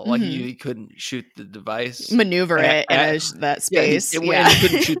Creel. Like he couldn't shoot the device, maneuver it in that space. And he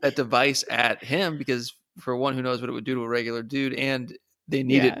couldn't shoot that device at him because, for one, who knows what it would do to a regular dude, and they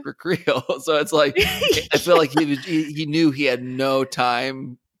needed for Creel. So it's like, I feel like he knew he had no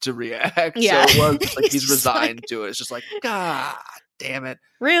time to react. Yeah. So it was like he's resigned to it. It's just like, God damn it.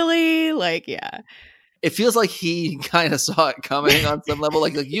 Really? Like, yeah. It feels like he kind of saw it coming on some level.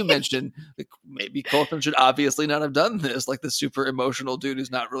 Like you mentioned, like maybe Coulson should obviously not have done this. Like the super emotional dude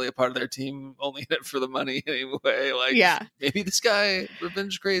who's not really a part of their team, only in it for the money anyway. Like, maybe this guy,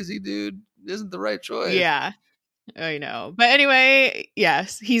 revenge crazy dude, isn't the right choice. Yeah. I know. But anyway,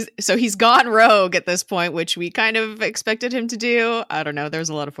 yes, he's gone rogue at this point, which we kind of expected him to do. I don't know. There's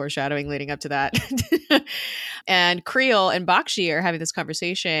a lot of foreshadowing leading up to that. And Creel and Bakshi are having this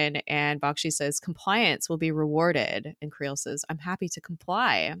conversation, and Bakshi says compliance will be rewarded. And Creel says, I'm happy to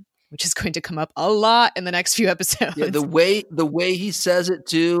comply, which is going to come up a lot in the next few episodes. Yeah, the way he says it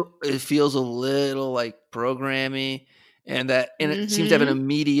too, it feels a little like programmy, and it seems to have an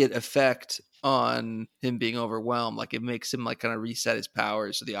immediate effect on him being overwhelmed. Like it makes him like kind of reset his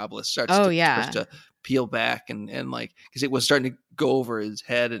powers, so the obelisk starts to peel back and like, because it was starting to go over his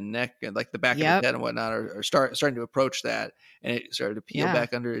head and neck and like the back of his head and whatnot, or starting to approach that, and it started to peel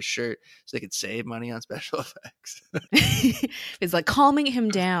back under his shirt so they could save money on special effects. It's like calming him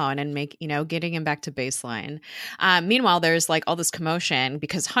down and getting him back to baseline. Meanwhile, there's like all this commotion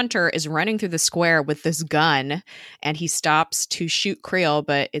because Hunter is running through the square with this gun, and he stops to shoot Creel,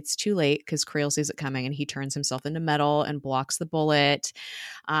 but it's too late because Creel sees it coming and he turns himself into metal and blocks the bullet.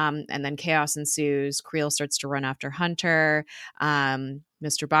 And then chaos ensues. Creel starts to run after Hunter.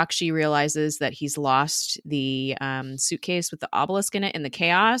 Mr. Bakshi realizes that he's lost the suitcase with the obelisk in it in the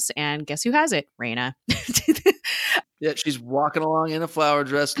chaos, and guess who has it? Raina. Yeah, she's walking along in a flower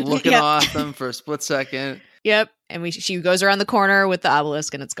dress, looking awesome for a split second. Yep, and she goes around the corner with the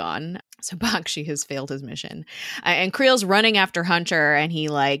obelisk, and it's gone. So Bakshi has failed his mission. And Creel's running after Hunter, and he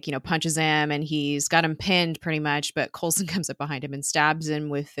punches him, and he's got him pinned pretty much, but Coulson comes up behind him and stabs him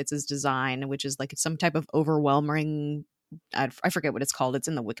with Fitz's design, which is like some type of overwhelming, I forget what it's called. It's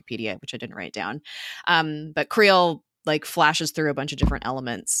in the Wikipedia, which I didn't write down. But Creel like flashes through a bunch of different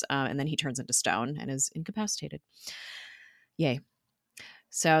elements, and then he turns into stone and is incapacitated. Yay.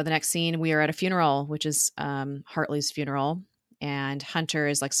 So the next scene, we are at a funeral, which is Hartley's funeral. And Hunter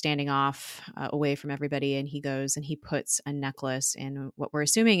is like standing off away from everybody. And he goes and he puts a necklace in what we're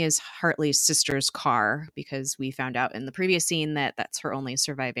assuming is Hartley's sister's car, because we found out in the previous scene that that's her only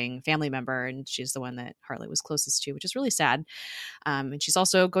surviving family member. And she's the one that Hartley was closest to, which is really sad. And she's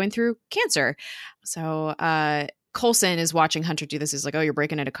also going through cancer. So Coulson is watching Hunter do this. He's like, oh, you're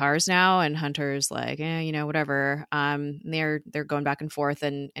breaking into cars now? And Hunter's like, whatever. They're going back and forth.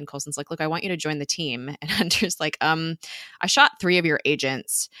 And Coulson's like, look, I want you to join the team. And Hunter's like, I shot 3 of your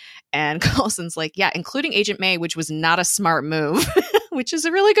agents. And Coulson's like, yeah, including Agent May, which was not a smart move, which is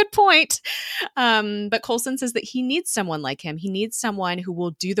a really good point. But Coulson says that he needs someone like him. He needs someone who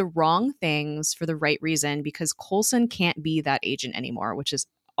will do the wrong things for the right reason, because Coulson can't be that agent anymore, which is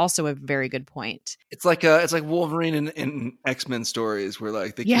also a very good point. It's like Wolverine in X-Men stories where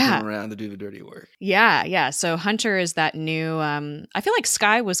like they keep him around to do the dirty work. Yeah. So Hunter is that new. I feel like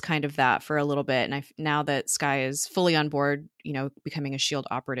Skye was kind of that for a little bit, and now that Skye is fully on board, becoming a SHIELD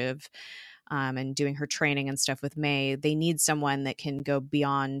operative, and doing her training and stuff with May, they need someone that can go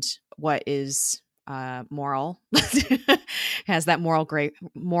beyond what is moral. Has that moral gray.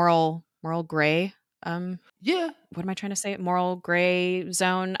 What am I trying to say? Moral gray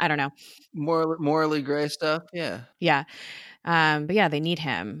zone? I don't know. Morally gray stuff. Yeah. But yeah, they need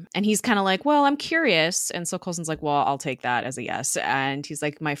him. And he's kind of like, well, I'm curious. And so Coulson's like, well, I'll take that as a yes. And he's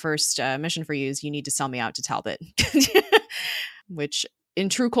like, my first mission for you is you need to sell me out to Talbot. Which in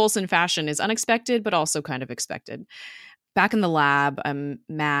true Coulson fashion is unexpected, but also kind of expected. Back in the lab,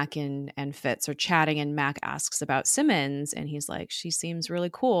 Mac and Fitz are chatting, and Mac asks about Simmons, and he's like, she seems really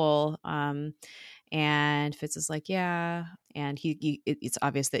cool. And Fitz is like, yeah. And it's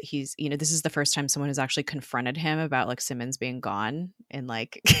obvious that he's, this is the first time someone has actually confronted him about like Simmons being gone. And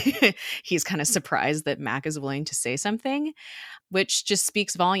like, he's kind of surprised that Mac is willing to say something, which just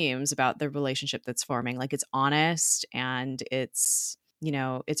speaks volumes about the relationship that's forming. Like, it's honest, and it's,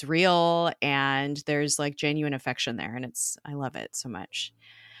 it's real, and there's like genuine affection there. And I love it so much.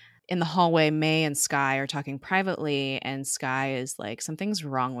 In the hallway, May and Skye are talking privately, and Skye is like, something's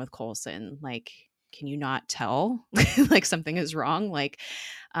wrong with Coulson. Like, can you not tell? Like, something is wrong? Like,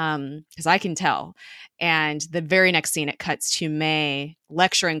 because I can tell. And the very next scene, it cuts to May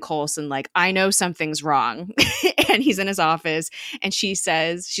lecturing Coulson, like, I know something's wrong. And he's in his office, and she's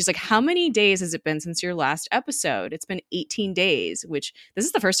like, how many days has it been since your last episode? It's been 18 days, which this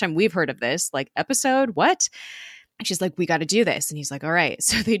is the first time we've heard of this. Like, episode, what? And she's like, we got to do this. And he's like, all right.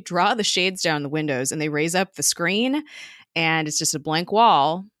 So they draw the shades down the windows, and they raise up the screen, and it's just a blank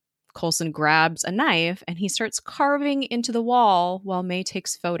wall. Coulson grabs a knife and he starts carving into the wall while May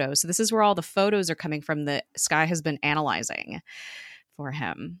takes photos. So this is where all the photos are coming from that Skye has been analyzing for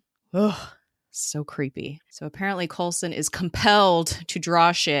him. Ugh, so creepy. So apparently Coulson is compelled to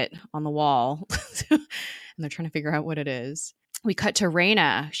draw shit on the wall. And they're trying to figure out what it is. We cut to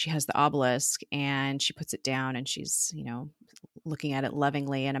Raina. She has the obelisk and she puts it down and she's, looking at it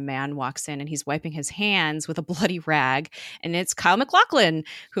lovingly, and a man walks in and he's wiping his hands with a bloody rag, and it's Kyle MacLachlan,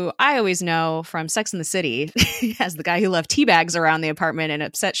 who I always know from Sex and the City as the guy who left tea bags around the apartment and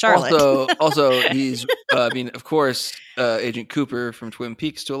upset Charlotte. Also he's of course, Agent Cooper from Twin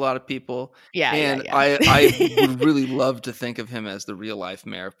Peaks to a lot of people. Yeah. I would really love to think of him as the real life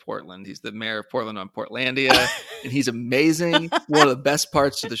mayor of Portland. He's the mayor of Portland on Portlandia, and he's amazing. One of the best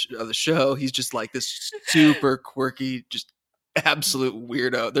parts of the show. He's just like this super quirky, just absolute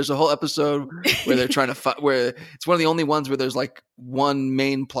weirdo. There's a whole episode where they're trying to fight, where it's one of the only ones where there's like one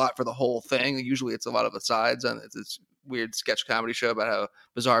main plot for the whole thing. Usually it's a lot of asides, and it's this weird sketch comedy show about how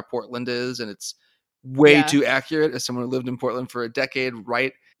bizarre Portland is, and it's way too accurate as someone who lived in Portland for a decade,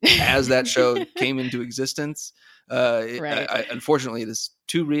 right as that show came into existence. Unfortunately, it is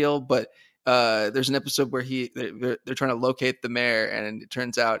too real, but there's an episode where they're trying to locate the mayor, and it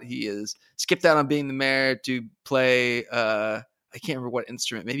turns out he is skipped out on being the mayor to play I can't remember what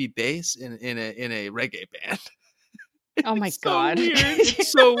instrument, maybe bass in a reggae band. Oh my God.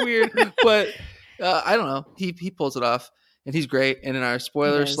 It's so weird. But I don't know. He pulls it off, and he's great. And in our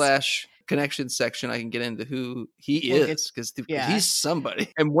spoiler / connection section, I can get into who he is, because he's somebody.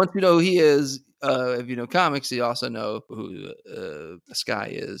 And once you know who he is, if you know comics, you also know who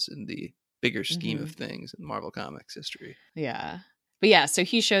Skye is in the bigger scheme of things in Marvel Comics history. Yeah. But yeah, so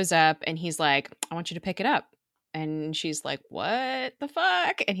he shows up and he's like, I want you to pick it up. And she's like, what the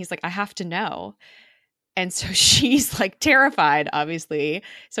fuck? And he's like, I have to know. And so she's like terrified, obviously.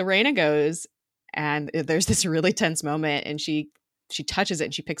 So Raina goes, and there's this really tense moment, and she touches it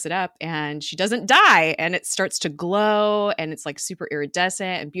and she picks it up and she doesn't die, and it starts to glow and it's like super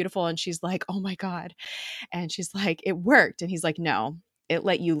iridescent and beautiful. And she's like, oh my God. And she's like, it worked. And he's like, no, it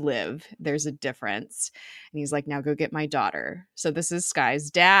let you live. There's a difference. And he's like, now go get my daughter. So this is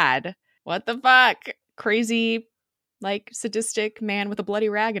Skye's dad. What the fuck? Crazy, like sadistic man with a bloody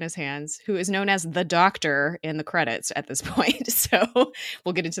rag in his hands, who is known as the Doctor in the credits at this point. So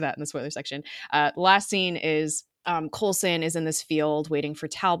we'll get into that in the spoiler section. Last scene is Coulson is in this field waiting for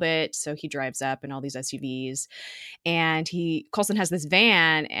Talbot. So he drives up in all these SUVs, and Coulson has this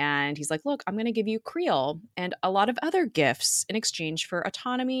van, and he's like, look, I'm going to give you Creel and a lot of other gifts in exchange for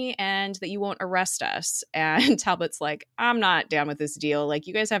autonomy and that you won't arrest us. And Talbot's like, I'm not down with this deal. Like,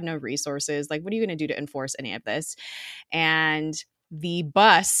 you guys have no resources. Like, what are you going to do to enforce any of this? And the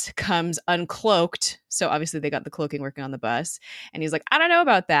bus comes uncloaked. So obviously they got the cloaking working on the bus. And he's like, I don't know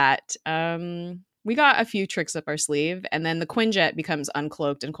about that. We got a few tricks up our sleeve. And then the Quinjet becomes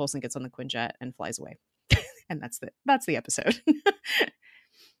uncloaked, and Coulson gets on the Quinjet and flies away. And that's the episode.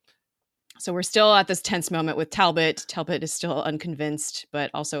 So we're still at this tense moment with Talbot. Talbot is still unconvinced, but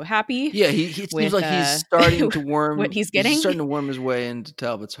also happy. Yeah, he seems like he's starting to worm what he's getting. He's starting to worm his way into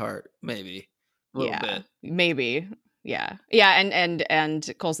Talbot's heart, maybe a little bit. Maybe. Yeah.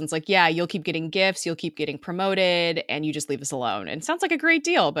 And Coulson's like, yeah, you'll keep getting gifts, you'll keep getting promoted, and you just leave us alone. And it sounds like a great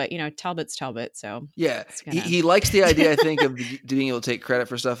deal, but Talbot's Talbot, so yeah, he likes the idea, I think, of being able to take credit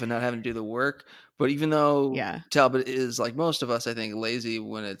for stuff and not having to do the work. But even though Talbot is, like most of us, I think, lazy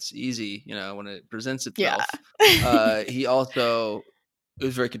when it's easy, when it presents itself, he also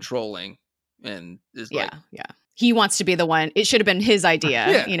is very controlling and is he wants to be the one. It should have been his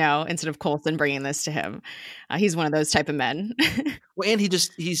idea, instead of Coulson bringing this to him. He's one of those type of men. Well, and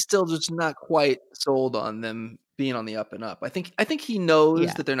he's still just not quite sold on them being on the up and up. I think he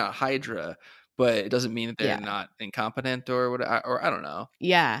knows that they're not Hydra, but it doesn't mean that they're not incompetent or what, or I don't know.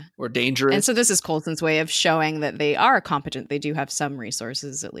 Yeah. Or dangerous. And so this is Coulson's way of showing that they are competent. They do have some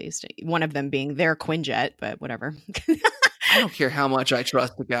resources, at least. One of them being their Quinjet, but whatever. I don't care how much I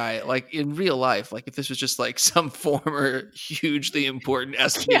trust the guy. Like in real life, like if this was just like some former hugely important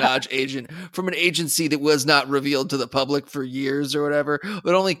espionage agent from an agency that was not revealed to the public for years or whatever,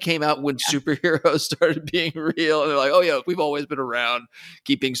 but only came out when superheroes started being real. And they're like, oh yeah, we've always been around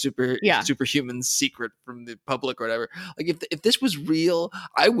keeping superhumans secret from the public or whatever. Like if this was real,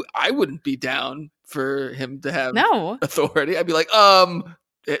 I wouldn't be down for him to have authority. I'd be like,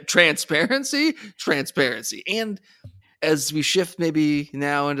 transparency. And as we shift maybe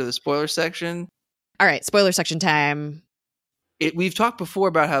now into the spoiler section. All right, spoiler section time. We've talked before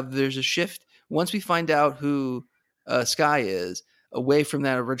about how there's a shift once we find out who Skye is, away from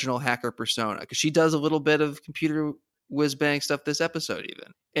that original hacker persona. Because she does a little bit of computer whiz bang stuff this episode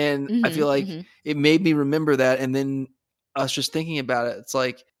even. And I feel Mm-hmm, like mm-hmm. it made me remember that. And then us just thinking about it, it's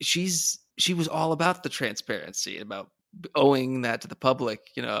like she was all about the transparency, about owing that to the public,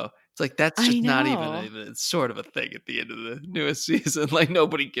 you know. It's like that's I just not even know. it's sort of a thing at the end of the newest season. Like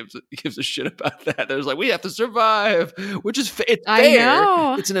nobody gives a shit about that. There's like we have to survive, which is it's I fair.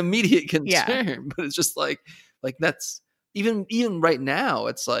 know. It's an immediate Yeah. concern, but it's just like that's even right now.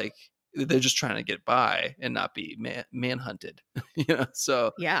 It's like they're just trying to get by and not be manhunted, you know.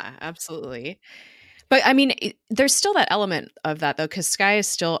 So Yeah, absolutely. But I mean, there's still that element of that though, because Skye is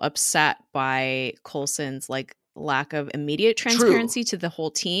still upset by Coulson's like lack of immediate true. transparency to the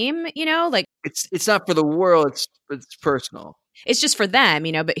whole team. You know, like It's not for the world. It's personal. it's just for them,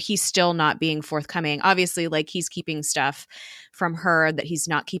 you know. But he's still not being forthcoming. Obviously, like he's keeping stuff from her that he's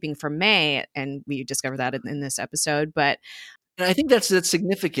not keeping from May, and we discover that in this episode. But And I think that's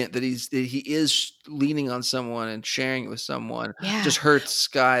significant that he is leaning on someone and sharing it with someone. yeah, Just hurts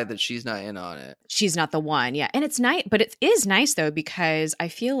Skye that she's not in on it. she's not the one. Yeah. And it's nice, but it is nice though, because I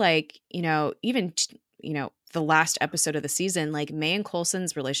feel like, you know, even, you know, the last episode of the season, like May and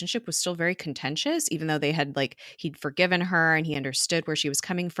Coulson's relationship was still very contentious, even though they had like, he'd forgiven her and he understood where she was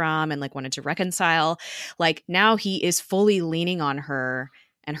coming from and like wanted to reconcile. Like now he is fully leaning on her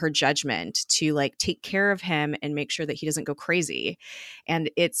and her judgment to like take care of him and make sure that he doesn't go crazy. And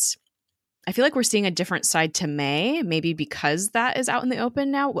I feel like we're seeing a different side to May, maybe because that is out in the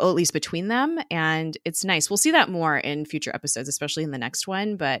open now, well, at least between them. And it's nice. We'll see that more in future episodes, especially in the next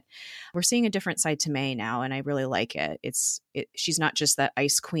one. But we're seeing a different side to May now, and I really like it. She's not just that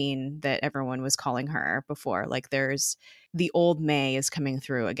ice queen that everyone was calling her before. Like there's the old May is coming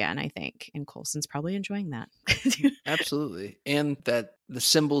through again, I think. And Coulson's probably enjoying that. Absolutely. And that the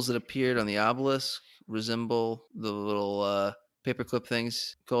symbols that appeared on the obelisk resemble the little paperclip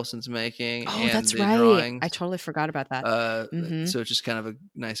things Coulson's making Oh, and that's the right. drawings. I totally forgot about that. Mm-hmm. So it's just kind of a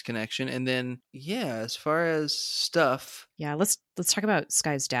nice connection. And then, yeah, as far as stuff, Yeah, let's talk about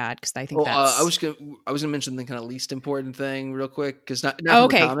Skye's dad, because I think I that's was gonna mention the kind of least important thing real quick because not oh, from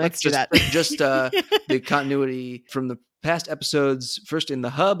the okay. comic, Let's do that. just the continuity from the past episodes. First in the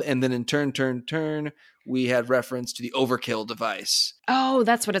hub, and then in Turn, we had reference to the Overkill device, Oh,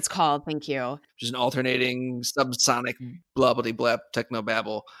 that's what it's called. Thank you. which is an alternating subsonic blah blah techno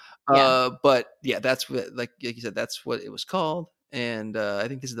babble. Yeah. But yeah, that's what like you said, that's what it was called. And I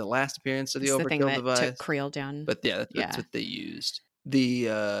think this is the last appearance of the It's the thing Overkill that device. took Creel down. But yeah, that's what they used.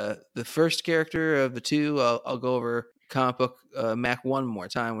 The first character of the two, I'll go over comic book Mac one more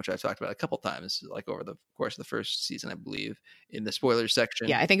time, which I've talked about a couple times, like over the course of the first season, I believe, in the spoilers section.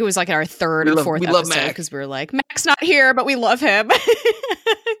 Yeah, I think it was like our third or fourth episode because we were like, Mac's not here, but we love him.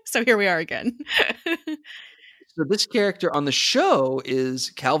 So here we are again. So this character on the show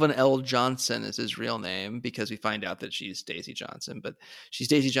is Calvin L. Johnson is his real name, because we find out that she's Daisy Johnson, but she's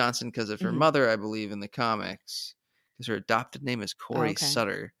Daisy Johnson because of her mother, I believe, in the comics, because her adopted name is Corey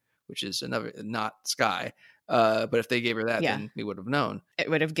Sutter, which is another, not Skye. But if they gave her that, then we would have known. It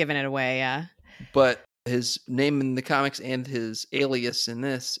would have given it away, yeah. But his name in the comics and his alias in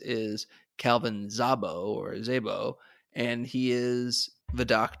this is Calvin Zabo or Zabo, and he is the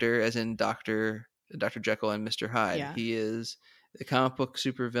Doctor, as in Dr. Jekyll and Mr. Hyde. Yeah. He is the comic book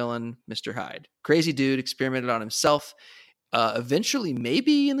supervillain, Mr. Hyde. Crazy dude, experimented on himself. Eventually,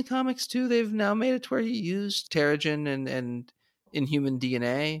 maybe in the comics too, they've now made it to where he used Terrigen and Inhuman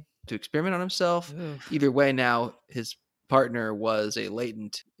DNA to experiment on himself. Oof. Either way, now his partner was a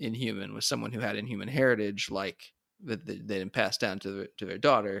latent Inhuman, was someone who had Inhuman heritage, like that they had passed down to their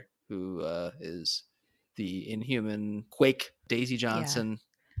daughter, who is the Inhuman Quake Daisy Johnson. Yeah.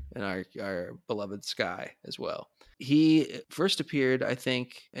 And our beloved Skye as well. He first appeared, I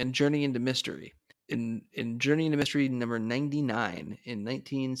think, in Journey into Mystery. In Journey into Mystery number 99 in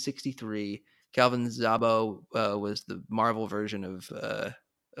 1963, Calvin Zabo was the Marvel version of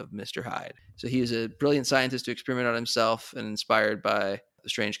Mr. Hyde. So he was a brilliant scientist who experimented on himself, and inspired by The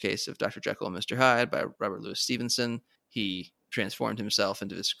Strange Case of Dr. Jekyll and Mr. Hyde by Robert Louis Stevenson, he transformed himself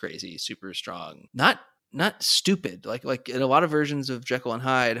into this crazy, super strong, not stupid. Like in a lot of versions of Jekyll and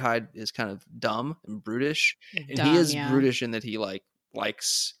Hyde is kind of dumb and brutish. And he is brutish in that he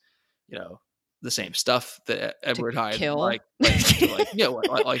likes, the same stuff that Edward Hyde like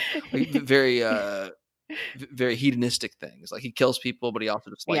very very hedonistic things. Like he kills people, but he also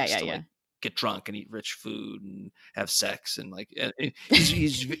just likes to like get drunk and eat rich food and have sex, and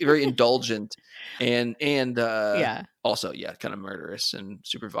he's very indulgent and also kind of murderous and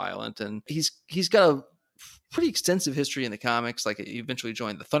super violent. And he's got a pretty extensive history in the comics. Like he eventually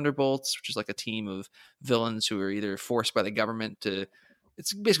joined the Thunderbolts, which is like a team of villains who are either forced by the government to,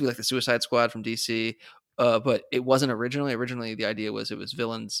 it's basically like the Suicide Squad from DC, But it wasn't originally. Originally, the idea was it was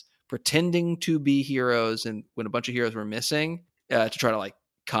villains pretending to be heroes, and when a bunch of heroes were missing, to try to like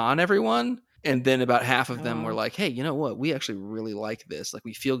con everyone. And then about half of them were like, hey, you know what? We actually really like this. Like,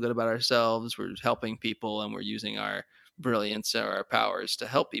 we feel good about ourselves. We're helping people, and we're using our brilliance or our powers to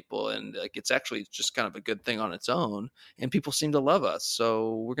help people. And like, it's actually just kind of a good thing on its own. And people seem to love us.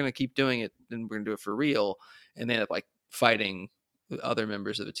 So we're going to keep doing it, and we're going to do it for real. And they end up like fighting other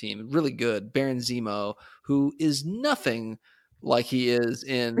members of the team. Really good. Baron Zemo, who is nothing like he is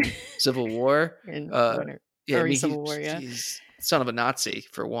in Civil War. Civil War, yeah. He's son of a Nazi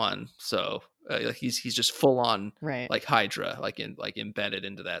for one. So he's just full on like Hydra, like embedded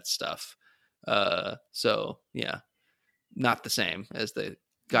into that stuff. So yeah, not the same as the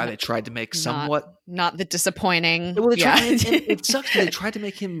guy they tried to make somewhat not the disappointing. Well, it sucks. They tried to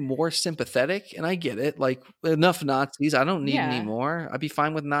make him more sympathetic, and I get it. Like, enough Nazis. I don't need any more. I'd be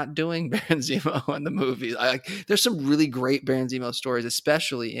fine with not doing Baron Zemo in the movie. There's some really great Baron Zemo stories,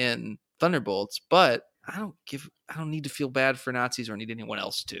 especially in Thunderbolts, but I don't need to feel bad for Nazis or need anyone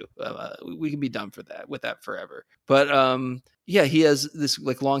else to. We can be done with that forever. But yeah, he has this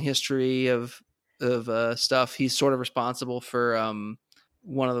like long history of stuff. He's sort of responsible for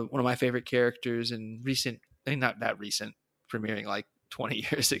one of my favorite characters in recent, not that recent, premiering like 20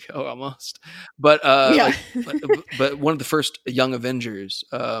 years ago almost, but but one of the first Young Avengers,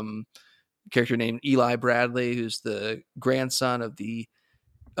 character named Eli Bradley, who's the grandson of the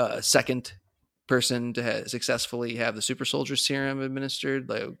second person to successfully have the super soldier serum administered,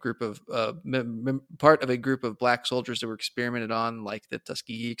 like a group of part of a group of black soldiers that were experimented on, like the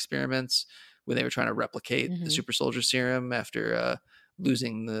Tuskegee experiments, when they were trying to replicate the super soldier serum after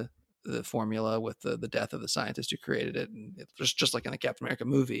losing the formula with the death of the scientist who created it. And it's just like in the Captain America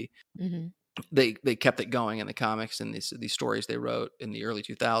movie, they kept it going in the comics and these stories they wrote in the early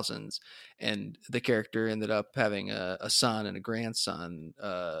 2000s. And the character ended up having a son and a grandson.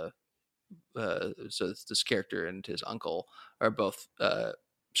 So this character and his uncle are both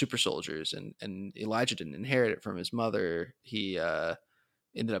super soldiers, and Elijah didn't inherit it from his mother. He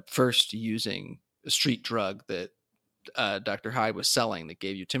ended up first using a street drug that Dr. Hyde was selling that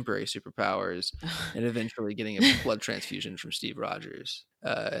gave you temporary superpowers, and eventually getting a blood transfusion from Steve Rogers,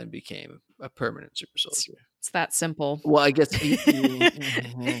 and became a permanent super soldier. It's that simple. Well, I guess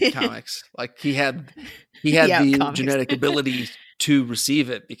comics, like he had the genetic ability to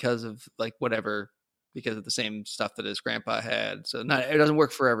receive it because of because of the same stuff that his grandpa had. So it doesn't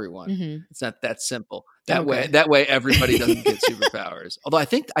work for everyone. It's not that simple. That way everybody doesn't get superpowers. Although I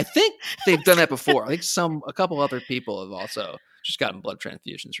think they've done that before. I think a couple other people have also just gotten blood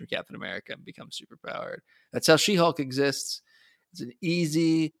transfusions from Captain America and become superpowered. That's how She-Hulk exists. It's an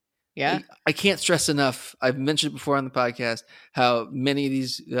easy. Yeah. I can't stress enough. I've mentioned before on the podcast how many of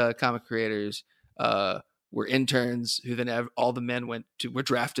these comic creators were interns who then all the men were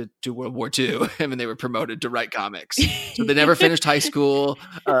drafted to World War II and then they were promoted to write comics. So they never finished high school.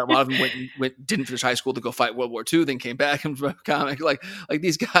 A lot of them didn't finish high school to go fight World War II, then came back and wrote comic. Like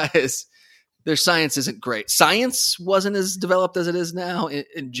these guys, their science isn't great. Science wasn't as developed as it is now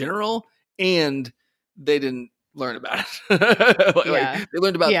in general, and they didn't learn about it. They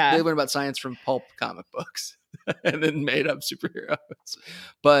learned about science from pulp comic books. And then made up superheroes.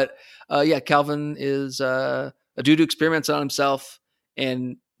 But Calvin is a dude who experiments on himself,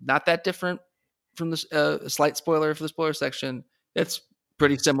 and not that different from this slight spoiler for the spoiler section. It's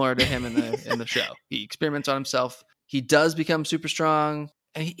pretty similar to him in the show. He experiments on himself. He does become super strong,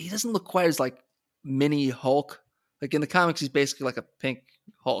 and he doesn't look quite as like mini Hulk. Like in the comics, he's basically like a pink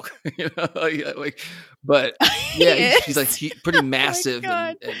Hulk, but yeah, he's like pretty massive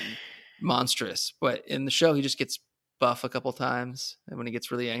and monstrous. But in the show, he just gets buff a couple times, and when he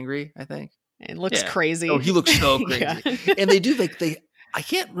gets really angry, I think it looks crazy. Oh, he looks so crazy. And they do I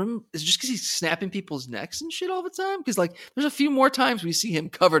can't remember. It's just because he's snapping people's necks and shit all the time. Because there's a few more times we see him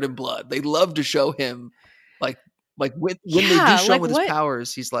covered in blood. They love to show him when they do show him with his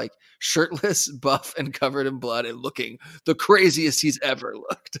powers, he's like shirtless, buff, and covered in blood, and looking the craziest he's ever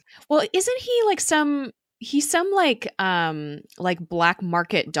looked. Well, isn't he he's some black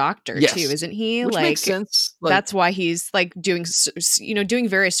market doctor too, isn't he? Which makes sense. That's why he's doing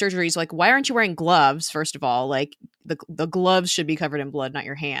various surgeries. Like, why aren't you wearing gloves? First of all, like the gloves should be covered in blood, not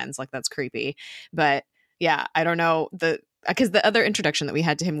your hands. Like, that's creepy. But yeah, I don't know because the other introduction that we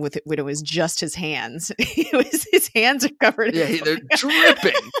had to him with Widow was just his hands. His hands are covered. Yeah, they're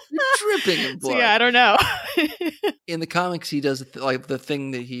dripping. In blood. So yeah, I don't know. In the comics, he does the thing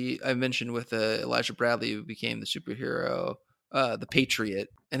that I mentioned with Elijah Bradley, who became the superhero, the Patriot,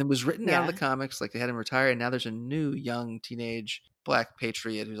 and it was written out of the comics. Like, they had him retire, and now there's a new young teenage black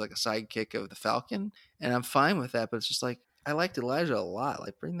patriot who's like a sidekick of the Falcon, and I'm fine with that. But it's just like I liked Elijah a lot.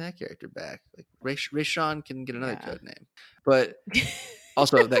 Like bring that character back. Like Rayshawn can get another code name, but.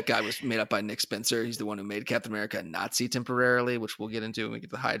 Also, that guy was made up by Nick Spencer. He's the one who made Captain America a Nazi temporarily, which we'll get into when we get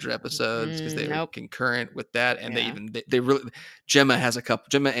to the Hydra episodes because they were concurrent with that. And they really Gemma has a couple.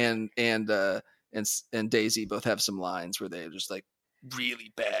 Gemma and Daisy both have some lines where they just like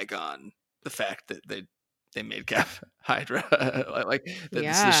really bag on the fact that they made Cap Hydra like this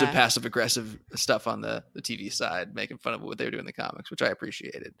passive aggressive stuff on the TV side, making fun of what they were doing in the comics, which I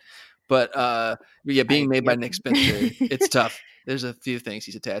appreciated. But being made by Nick Spencer, it's tough. There's a few things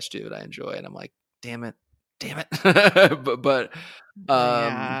he's attached to that I enjoy, and I'm like, damn it. but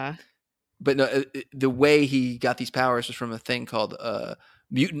no, the way he got these powers was from a thing called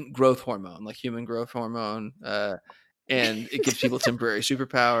mutant growth hormone, like human growth hormone, and it gives people temporary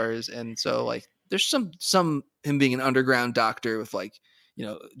superpowers. And so, like, there's some him being an underground doctor with like,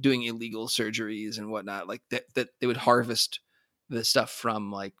 doing illegal surgeries and whatnot, like that they would harvest the stuff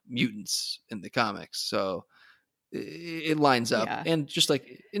from like mutants in the comics. So it lines up. And just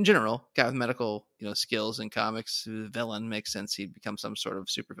like in general, guy with medical skills in comics, the villain, makes sense he'd become some sort of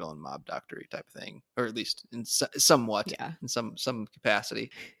supervillain mob doctor type of thing, or at least in somewhat in some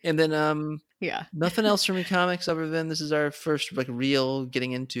capacity. And then nothing else from the comics other than this is our first like real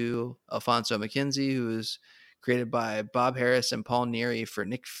getting into Alfonso McKenzie, who is created by Bob Harris and Paul Neary for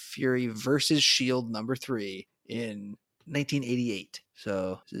Nick Fury versus S.H.I.E.L.D. #3 in 1988.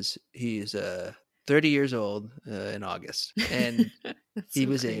 So he is 30 years old in August, and he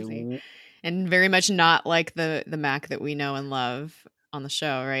was crazy. And very much not like the Mac that we know and love on the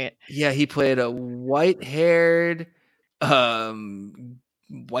show, right? Yeah, he played a white-haired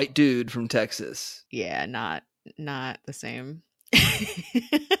white dude from Texas. Yeah, not the same.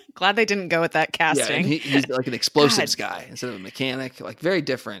 Glad they didn't go with that casting. Yeah, and he's like an explosives guy instead of a mechanic, like very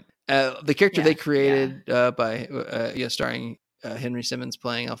different. The character they created by starring Henry Simmons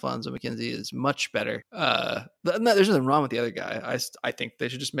playing Alfonso McKenzie is much better. There's nothing wrong with the other guy. I think they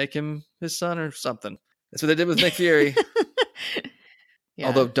should just make him his son or something. That's what they did with Nick Fury.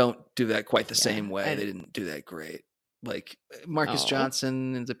 Although don't do that quite the same way. They didn't do that great. Like Marcus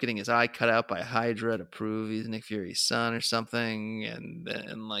Johnson ends up getting his eye cut out by Hydra to prove he's Nick Fury's son or something, and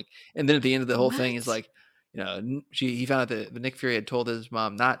then at the end of the whole thing is like, he found out that Nick Fury had told his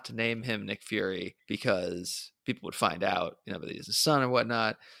mom not to name him Nick Fury because people would find out, that he's his son or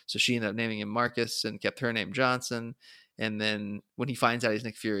whatnot. So she ended up naming him Marcus and kept her name Johnson. And then when he finds out he's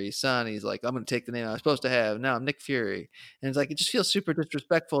Nick Fury's son, he's like, I'm going to take the name I was supposed to have. Now I'm Nick Fury. And it's like, it just feels super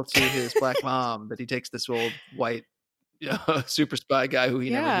disrespectful to his black mom that he takes this old white super spy guy who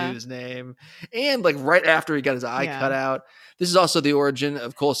he never knew his name. And like right after he got his eye cut out. This is also the origin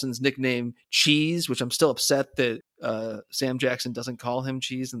of Coulson's nickname Cheese, which I'm still upset that Sam Jackson doesn't call him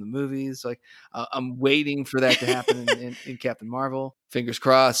Cheese in the movies. Like I'm waiting for that to happen in Captain Marvel. Fingers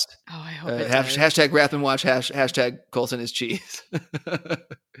crossed. Oh, I hope it does. Hashtag Rathman Watch, hashtag Coulson is Cheese.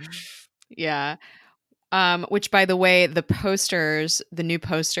 Yeah. Which, by the way, the new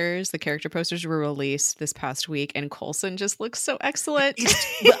posters, the character posters were released this past week, and Coulson just looks so excellent.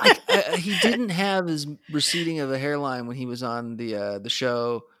 He didn't have as receding of a hairline when he was on the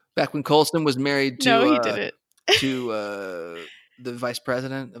show back when Coulson was married to. No, he didn't. To the Vice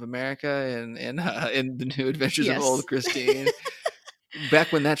President of America and in the New Adventures of Old Christine.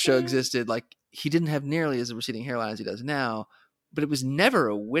 Back when that show existed, like he didn't have nearly as a receding hairline as he does now. But it was never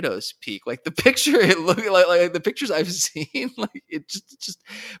a widow's peak. Like the picture, it looked like the pictures I've seen, like it just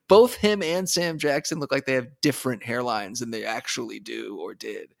both him and Sam Jackson look like they have different hairlines than they actually do or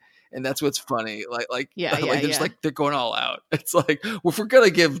did. And that's what's funny. They're going all out. It's like, well, if we're gonna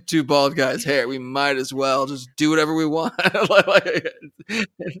give two bald guys hair, we might as well just do whatever we want.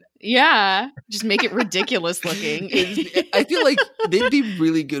 Just make it ridiculous looking. I feel like they'd be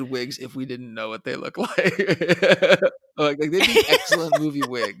really good wigs if we didn't know what they look like. like they'd be excellent movie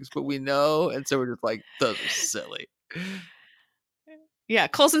wigs, but we know, and so we're just like, those are silly. Yeah,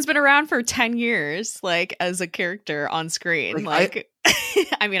 Coulson's been around for 10 years, like as a character on screen.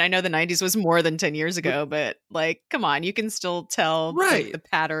 I mean, I know the 90s was more than 10 years ago, but like, come on, you can still tell the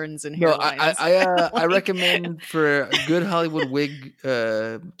patterns and hairlines. I recommend for a good Hollywood wig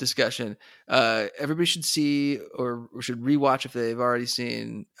discussion, everybody should see or should rewatch if they've already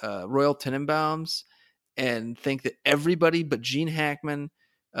seen Royal Tenenbaums and think that everybody but Gene Hackman,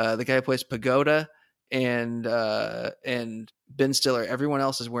 the guy who plays Pagoda, and Ben Stiller, everyone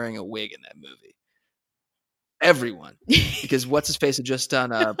else is wearing a wig in that movie. Everyone, because what's his face had just done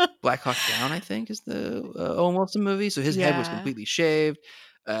Black Hawk Down, I think is the almost a movie. So his head was completely shaved.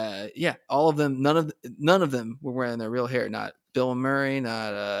 Yeah, all of them. None of them were wearing their real hair. Not Bill Murray.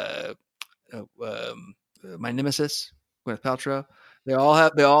 Not my nemesis, Gwyneth Paltrow. They all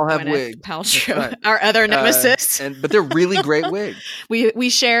have Gwyneth wigs. Paltrow, Right. our other nemesis. But they're really great wigs. we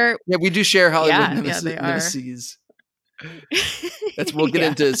share. Yeah, we do share Hollywood nemesis. We'll get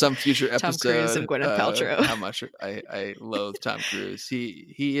into some future episode. Tom Cruise and Gwyneth Paltrow. How much I loathe Tom Cruise.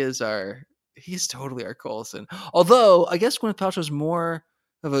 He's totally our Coulson. Although I guess Gwyneth Paltrow is more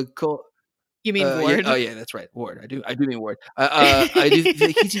of a You mean Ward? Yeah. Oh yeah, that's right, Ward. I do mean Ward. I do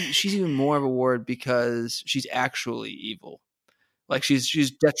think she's even more of a Ward because she's actually evil. Like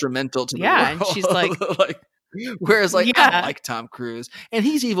she's detrimental to the world. And she's like whereas I like Tom Cruise, and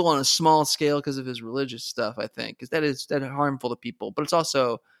he's evil on a small scale because of his religious stuff. I think because that is harmful to people, but it's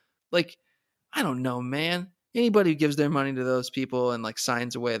also like I don't know, man. Anybody who gives their money to those people and like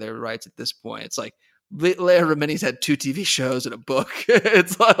signs away their rights at this point, it's like Leah Remini's had 2 TV shows and a book.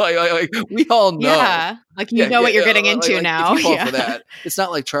 It's like we all know. Yeah, like you know what you're getting into now. If you fall for that. It's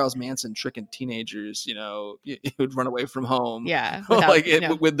not like Charles Manson tricking teenagers, who would run away from home. Yeah,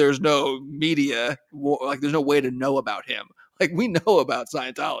 when there's no media, like there's no way to know about him. Like we know about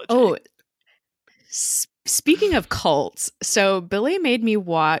Scientology. Oh, speaking of cults, so Billy made me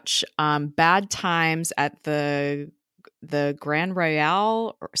watch Bad Times at the Grand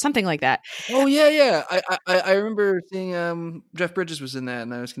Royale or something like that. Oh yeah. I remember seeing Jeff Bridges was in that,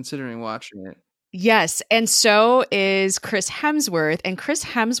 and I was considering watching it. Yes, and so is Chris Hemsworth, and Chris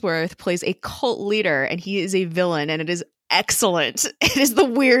Hemsworth plays a cult leader, and he is a villain, and it is excellent. It is the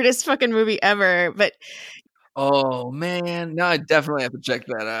weirdest fucking movie ever, but oh man, now I definitely have to check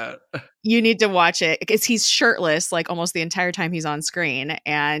that out. You need to watch it because he's shirtless like almost the entire time he's on screen,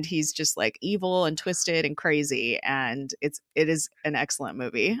 and he's just like evil and twisted and crazy, and it is an excellent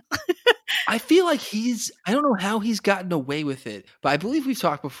movie. I feel like I don't know how he's gotten away with it, but I believe we've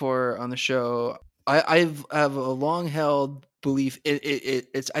talked before on the show. I have a long held belief.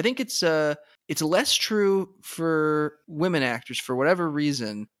 I think it's less true for women actors for whatever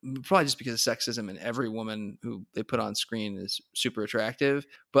reason, probably just because of sexism, and every woman who they put on screen is super attractive.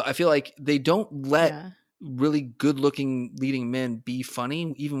 But I feel like they don't let really good looking leading men be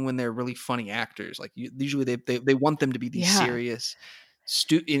funny, even when they're really funny actors. Like usually they want them to be these serious,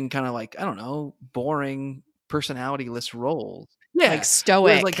 in kind of like, I don't know, boring personality-less roles. Yeah, like stoic.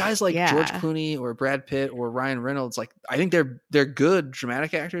 Whereas like guys like George Clooney or Brad Pitt or Ryan Reynolds, like I think they're good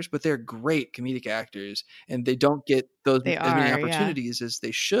dramatic actors, but they're great comedic actors, and they don't get as many opportunities as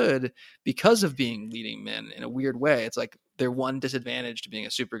they should because of being leading men in a weird way. It's like their one disadvantage to being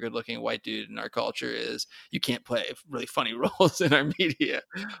a super good looking white dude in our culture is you can't play really funny roles in our media.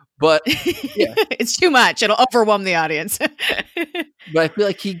 But yeah, it's too much. It'll overwhelm the audience. But I feel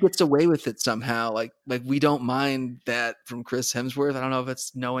like he gets away with it somehow. Like we don't mind that from Chris Hemsworth. I don't know if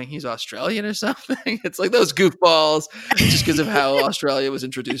it's knowing he's Australian or something. It's like those goofballs just because of how Australia was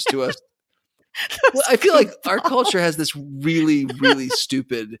introduced to us. Well, I feel like our culture has this really, really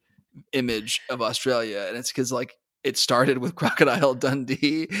stupid image of Australia, and it's because like it started with Crocodile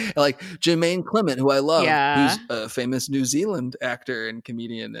Dundee, and like Jermaine Clement, who I love, who's a famous New Zealand actor and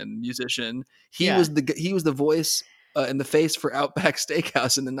comedian and musician. He was the voice and the face for Outback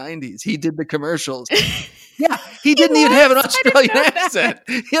Steakhouse in the 90s. He did the commercials. Yeah, he didn't even have an Australian accent.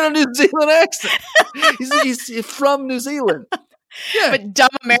 He had a New Zealand accent. He's from New Zealand. Yeah, but dumb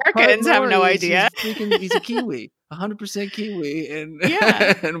Americans have no idea. He's a Kiwi, 100% Kiwi,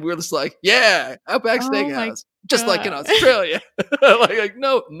 and we're just like, yeah, Outback Steakhouse, just like in Australia. like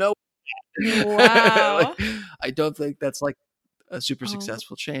no. Wow. I don't think that's like a super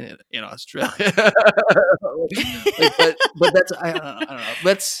successful chain in Australia. but that's I don't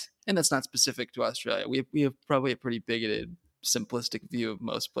know. And that's not specific to Australia. We have probably a pretty bigoted, simplistic view of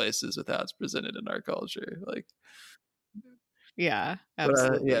most places with how it's presented in our culture. Like. Yeah,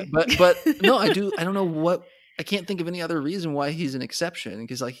 absolutely. But no, I don't know I can't think of any other reason why he's an exception,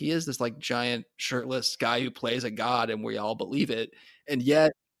 because like he is this like giant shirtless guy who plays a god and we all believe it, and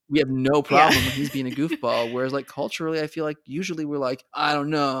yet we have no problem with he's being a goofball. Whereas like culturally, I feel like usually we're like, I don't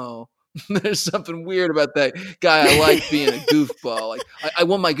know. There's something weird about that guy. I like being a goofball. Like I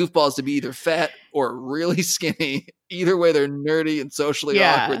want my goofballs to be either fat or really skinny. Either way, they're nerdy and socially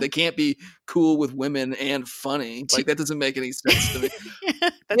awkward. They can't be cool with women and funny. Like that doesn't make any sense to me.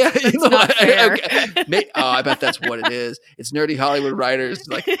 I bet that's what it is. It's nerdy Hollywood writers.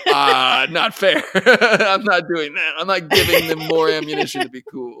 Like not fair. I'm not doing that. I'm not giving them more ammunition to be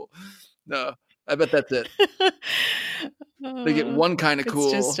cool. No. I bet that's it. They get one kind of cool,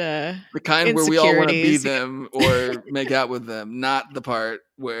 just, the kind where we all want to be them or make out with them, not the part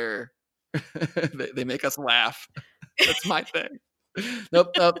where they make us laugh. That's my thing.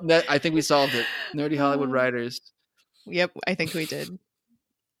 Nope. I think we solved it. Nerdy Hollywood writers. Yep, I think we did.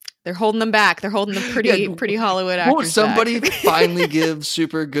 They're holding them back. They're holding the pretty Hollywood actors Won't somebody back. finally give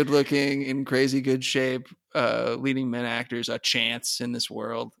super good looking, in crazy good shape, leading men actors a chance in this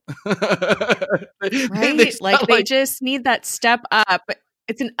world? Right? They just need that step up.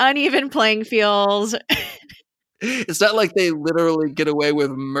 It's an uneven playing field. It's not like they literally get away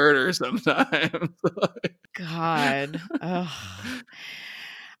with murder sometimes. God. Ugh.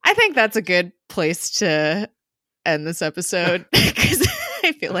 I think that's a good place to end this episode, because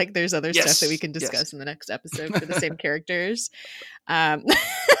I feel like there's other stuff that we can discuss in the next episode for the same characters. In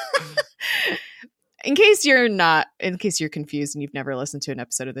case you're confused and you've never listened to an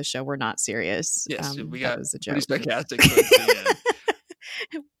episode of the show, we're not serious. Yes, we got was a joke. Pretty sarcastic.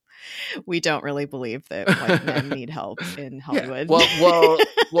 We don't really believe that white men need help in Hollywood. Yeah.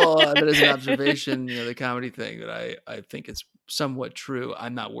 Well, that is an observation, the comedy thing that I think is somewhat true.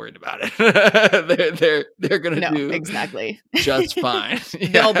 I'm not worried about it. they're going to do exactly just fine.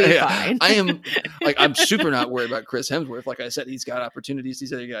 They'll be fine. I'm super not worried about Chris Hemsworth. Like I said, he's got opportunities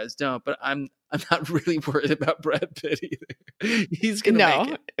these other guys don't. But I'm not really worried about Brad Pitt either. He's going to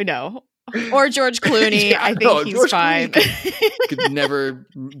make it. No. Or George Clooney. I think he's fine. Could never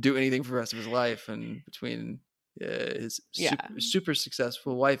do anything for the rest of his life, and between his super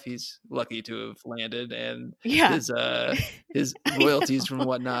successful wife he's lucky to have landed, and his royalties from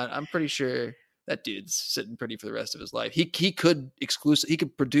whatnot, I'm pretty sure that dude's sitting pretty for the rest of his life. He could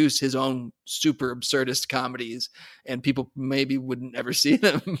produce his own super absurdist comedies, and people maybe wouldn't ever see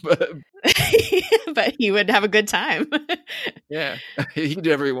them, but he would have a good time. Yeah, he can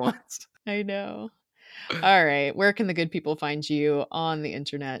do whatever he wants. I know. All right. Where can the good people find you on the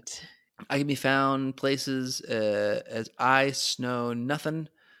internet? I can be found places as I Snow Nothing,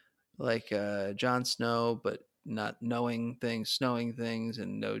 like Jon Snow, but not knowing things, snowing things,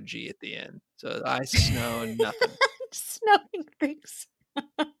 and no G at the end. So I Snow Nothing. Snowing things.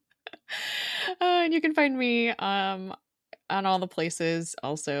 And you can find me on all the places,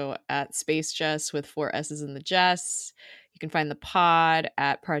 also at Space Jess with 4 S's in the Jess. You can find the pod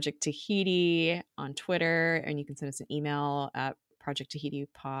at Project Tahiti on Twitter, and you can send us an email at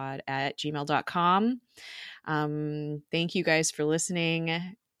projecttahitipod@gmail.com. Thank you guys for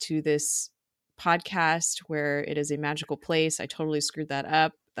listening to this podcast where it is a magical place. I totally screwed that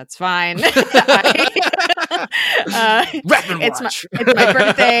up. That's fine. It's my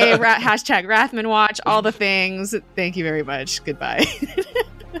birthday. Hashtag Rathman Watch. All the things. Thank you very much. Goodbye.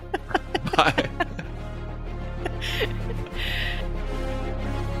 Bye.